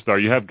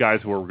superstar. You have guys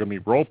who are going to be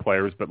role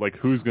players, but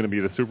who's going to be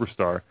the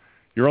superstar?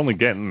 You're only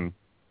getting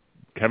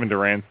Kevin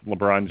Durant,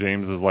 LeBron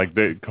James,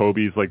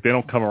 Kobe's. They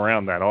don't come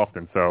around that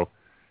often. So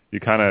you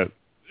kind of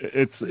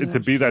it's to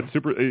be that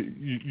super.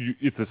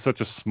 It's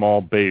such a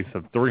small base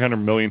of 300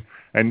 million,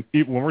 and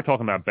even when we're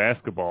talking about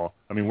basketball,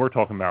 I mean we're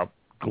talking about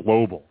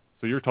global.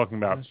 So you're talking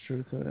about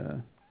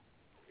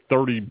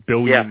 30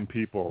 billion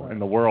people in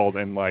the world,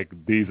 and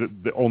there's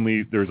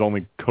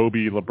only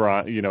Kobe,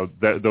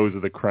 LeBron. Those are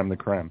the creme de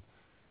creme.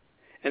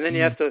 And then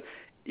you have to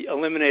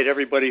eliminate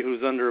everybody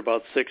who's under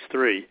about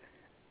 6'3".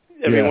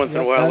 Every once in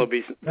a while there'll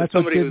be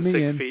somebody who's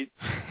 6 feet.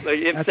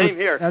 Same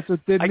here. That's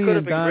what did I me could have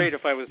in, been Don. great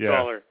if I was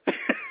taller.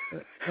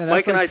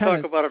 Mike and I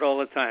talk about it all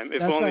the time.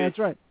 That's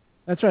right.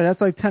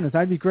 That's like tennis.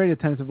 I'd be great at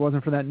tennis if it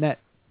wasn't for that net.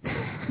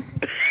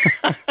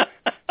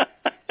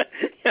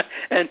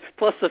 And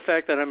plus the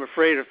fact that I'm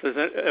afraid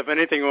if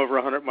anything over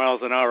 100 miles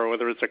an hour,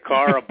 whether it's a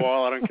car, a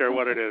ball, I don't care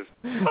what it is.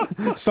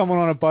 Someone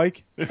on a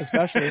bike,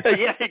 especially.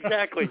 Yeah,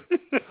 exactly.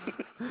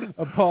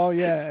 A ball,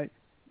 yeah.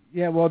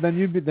 Yeah, well, then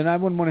I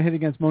wouldn't want to hit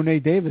against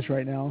Monet Davis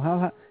right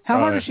now. How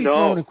hard is she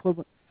throwing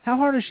equivalent? How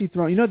hard is she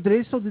throwing? Do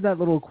they still do that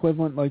little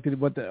equivalent like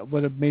what a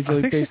Major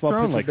League Baseball pitcher?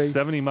 I think she's throwing like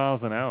 70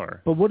 miles an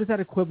hour. But what is that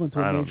equivalent to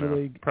a Major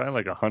League? Probably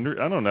like 100.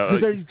 I don't know.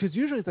 Because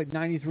usually it's like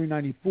 93,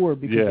 94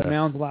 because the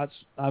mound's a lot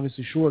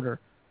obviously shorter.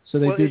 So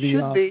they do the.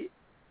 Should be.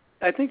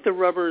 I think the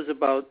rubber is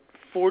about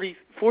 40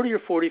 or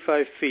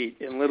 45 feet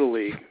in Little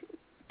League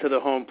to the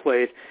home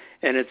plate,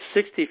 and it's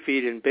 60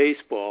 feet in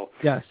baseball.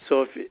 Yes.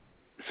 So if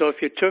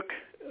you took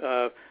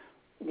 1.15,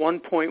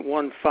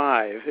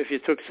 if you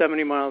took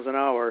 70 miles an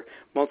hour,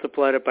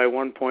 multiplied it by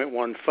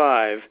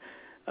 1.15,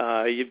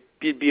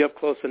 you'd be up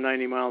close to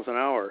 90 miles an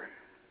hour.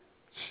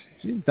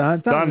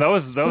 Don, that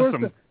was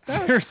some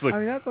seriously. I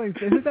mean, that's like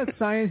who's that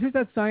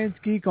science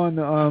geek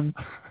on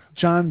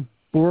John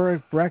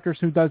Breckers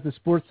who does the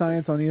sports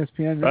science on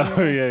ESPN? Right?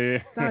 Oh yeah.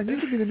 Don, you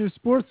could be the new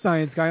sports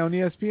science guy on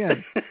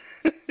ESPN.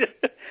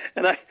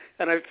 And I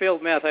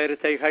failed math. I had to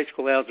take high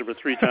school algebra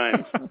 3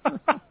 times.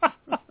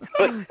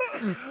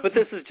 But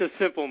this is just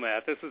simple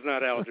math. This is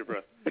not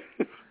algebra.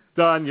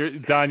 Don,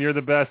 you're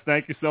the best.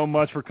 Thank you so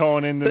much for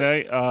calling in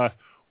today.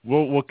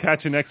 We'll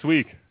catch you next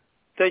week.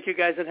 Thank you,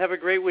 guys, and have a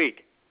great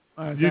week.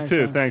 You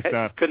too. Thanks,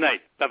 Don. Good night.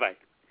 Bye-bye.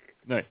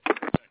 Night.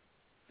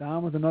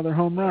 Don with another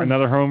home run.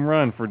 Another home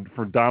run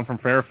for Don from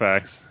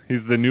Fairfax. He's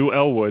the new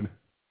Elwood.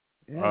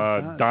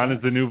 Yeah, Don is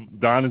the new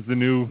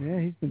Yeah,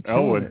 he's been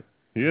Elwood. It.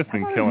 He has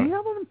been killing it. How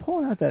about him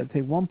pulling out that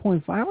take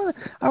 1.5?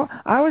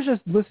 I was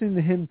just listening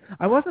to him.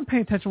 I wasn't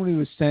paying attention to what he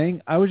was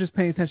saying. I was just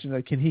paying attention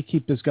to, can he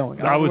keep this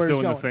going? I was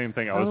doing the same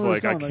thing. I was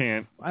like, I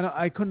can't.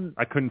 I couldn't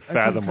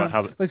fathom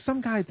how. Like some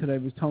guy today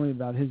was telling me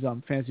about his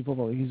fantasy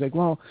football league. He's like,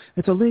 well,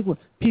 it's a league with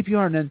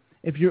PPR, and then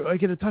if you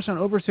get a touchdown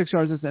over 6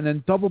 yards, and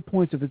then double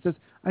points if it's this.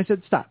 I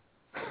said, stop.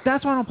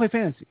 That's why I don't play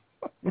fantasy.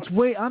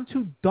 I'm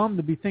too dumb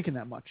to be thinking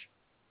that much.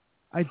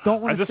 I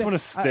don't want to. I just want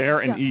to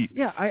stare and eat.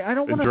 Yeah, I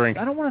don't want to. Drink.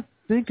 I don't want to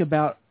think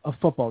about a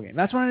football game.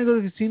 That's why when I go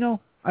to the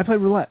casino, I play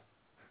roulette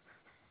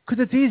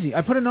because it's easy.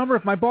 I put a number.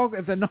 If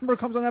the number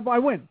comes on that ball, I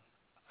win.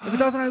 If it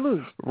doesn't, I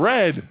lose.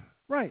 Red.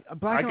 Right.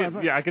 Black and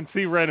white. I can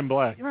see red and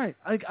black. Right.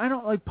 I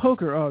don't like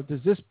poker. Oh, does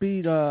this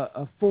beat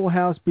a full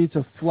house beats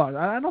a flush?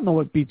 I don't know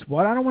what beats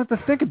what. I don't want to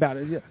think about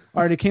it.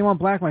 All right, it came on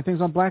black. My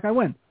thing's on black. I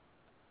win.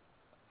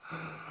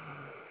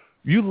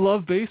 You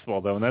love baseball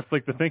though, and that's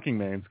like the thinking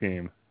man's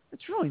game.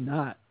 It's really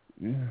not.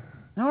 Yeah.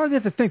 How hard do you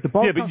have to think? The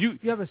ball. Yeah, but you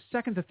have a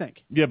second to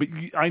think. Yeah, but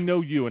I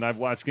know you, and I've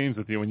watched games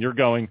with you, and you're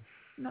going.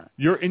 No.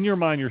 You're in your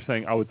mind. You're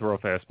saying, I would throw a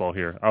fastball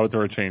here. I would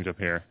throw a changeup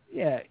here.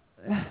 Yeah,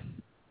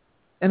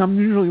 and I'm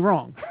usually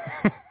wrong.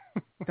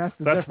 That's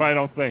why I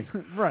don't think.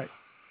 Right.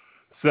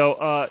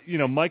 So,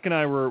 Mike and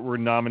I were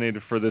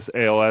nominated for this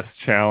ALS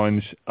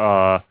challenge,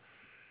 the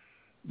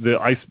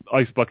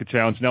ice bucket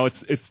challenge. Now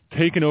it's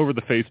taken over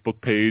the Facebook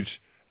page.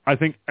 I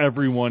think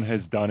everyone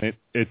has done it.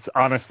 It's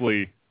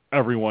honestly.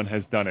 Everyone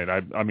has done it.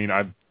 I mean,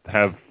 I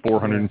have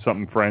 400 and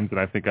something friends, and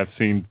I think I've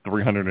seen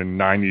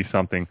 390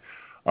 something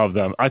of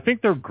them. I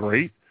think they're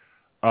great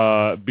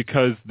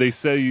because they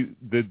say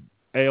that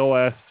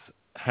ALS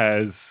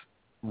has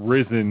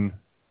risen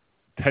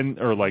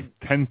 10,000%.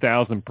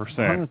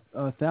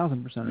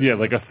 1,000%. Yeah,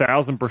 like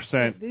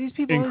 1,000% These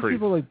people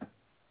increase. Like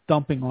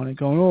dumping on it,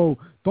 going, "Oh,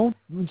 don't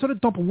instead of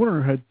dumping water on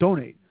your head,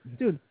 donate."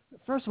 Dude,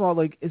 first of all,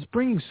 like it's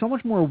bringing so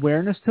much more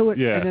awareness to it,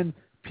 and then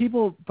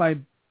people by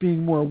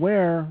being more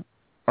aware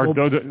will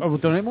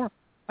donate more.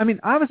 I mean,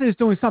 obviously it's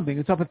doing something.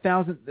 It's up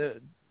 1,000.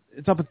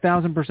 It's up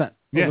 1,000%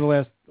 over the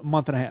last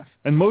month and a half.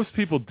 And most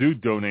people do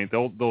donate.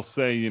 They'll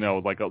say,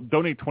 like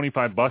donate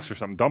 $25 or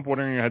something. Dump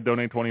water in your head,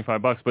 donate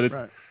 $25. But it's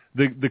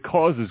the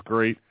cause is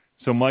great.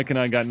 So Mike and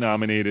I got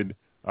nominated.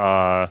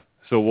 So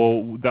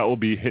that will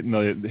be hitting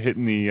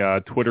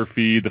the Twitter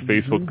feed, the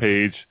Facebook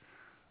page,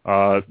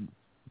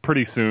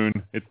 pretty soon.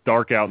 It's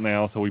dark out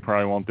now, so we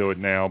probably won't do it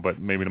now. But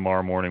maybe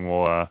tomorrow morning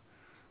we'll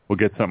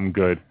get something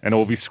good, and it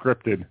will be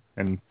scripted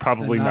and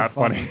probably not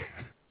funny.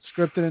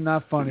 Scripted and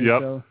not funny.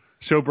 Yep. So.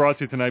 Show brought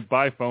to you tonight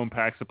by Foam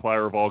Pack,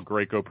 supplier of all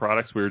Graco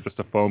products. We are just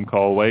a phone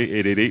call away,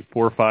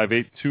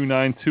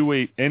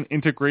 888-458-2928, and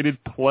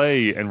Integrated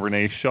Play and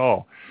Renee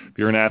Shaw. If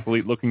you're an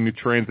athlete looking to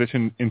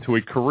transition into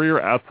a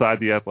career outside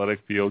the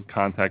athletic field,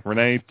 contact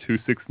Renee,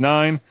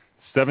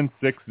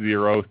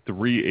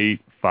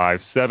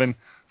 269-760-3857.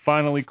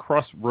 Finally,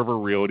 Cross River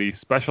Realty,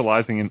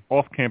 specializing in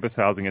off-campus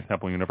housing at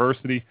Temple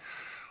University.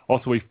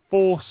 Also a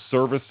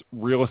full-service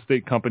real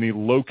estate company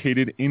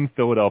located in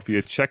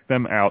Philadelphia. Check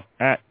them out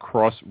at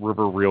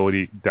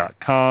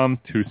crossriverrealty.com,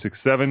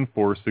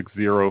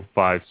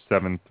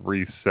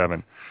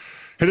 267-460-5737.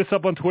 Hit us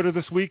up on Twitter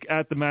this week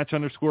at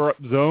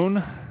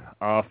 @thematch_up_zone.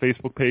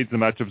 Facebook page, The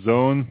Match Up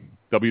Zone,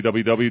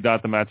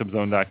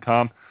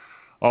 www.thematchupzone.com.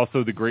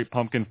 Also, the Great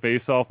Pumpkin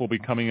Face-Off will be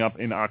coming up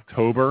in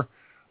October.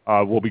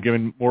 We'll be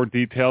giving more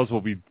details.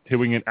 We'll be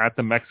doing it at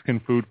the Mexican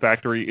Food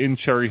Factory in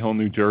Cherry Hill,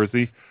 New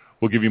Jersey.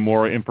 We'll give you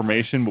more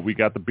information, but we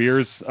got the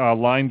beers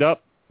lined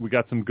up. We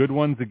got some good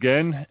ones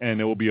again, and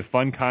it will be a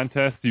fun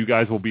contest. You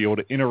guys will be able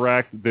to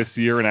interact this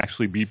year and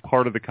actually be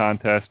part of the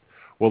contest.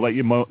 We'll let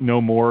you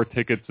know more,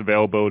 tickets,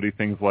 availability,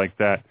 things like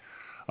that.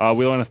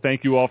 We want to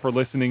thank you all for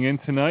listening in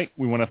tonight.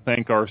 We want to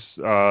thank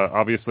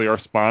obviously our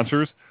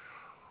sponsors.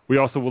 We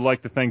also would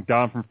like to thank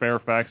Don from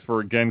Fairfax for,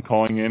 again,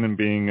 calling in and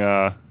being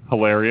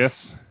hilarious.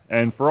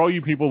 And for all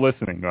you people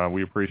listening,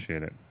 we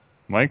appreciate it.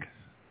 Mike,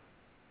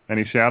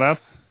 any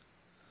shout-outs?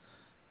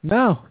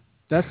 No,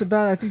 that's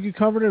about it. I think you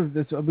covered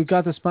it. We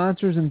got the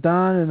sponsors and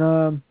Don, and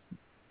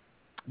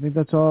I think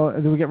that's all.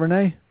 Did we get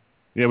Renee?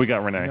 Yeah, we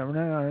got Renee. All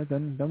right,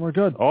 then we're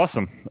good.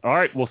 Awesome. All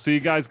right, we'll see you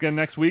guys again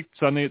next week,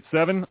 Sunday at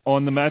 7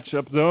 on the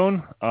Matchup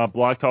Zone,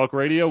 Blog Talk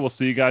Radio. We'll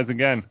see you guys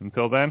again.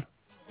 Until then.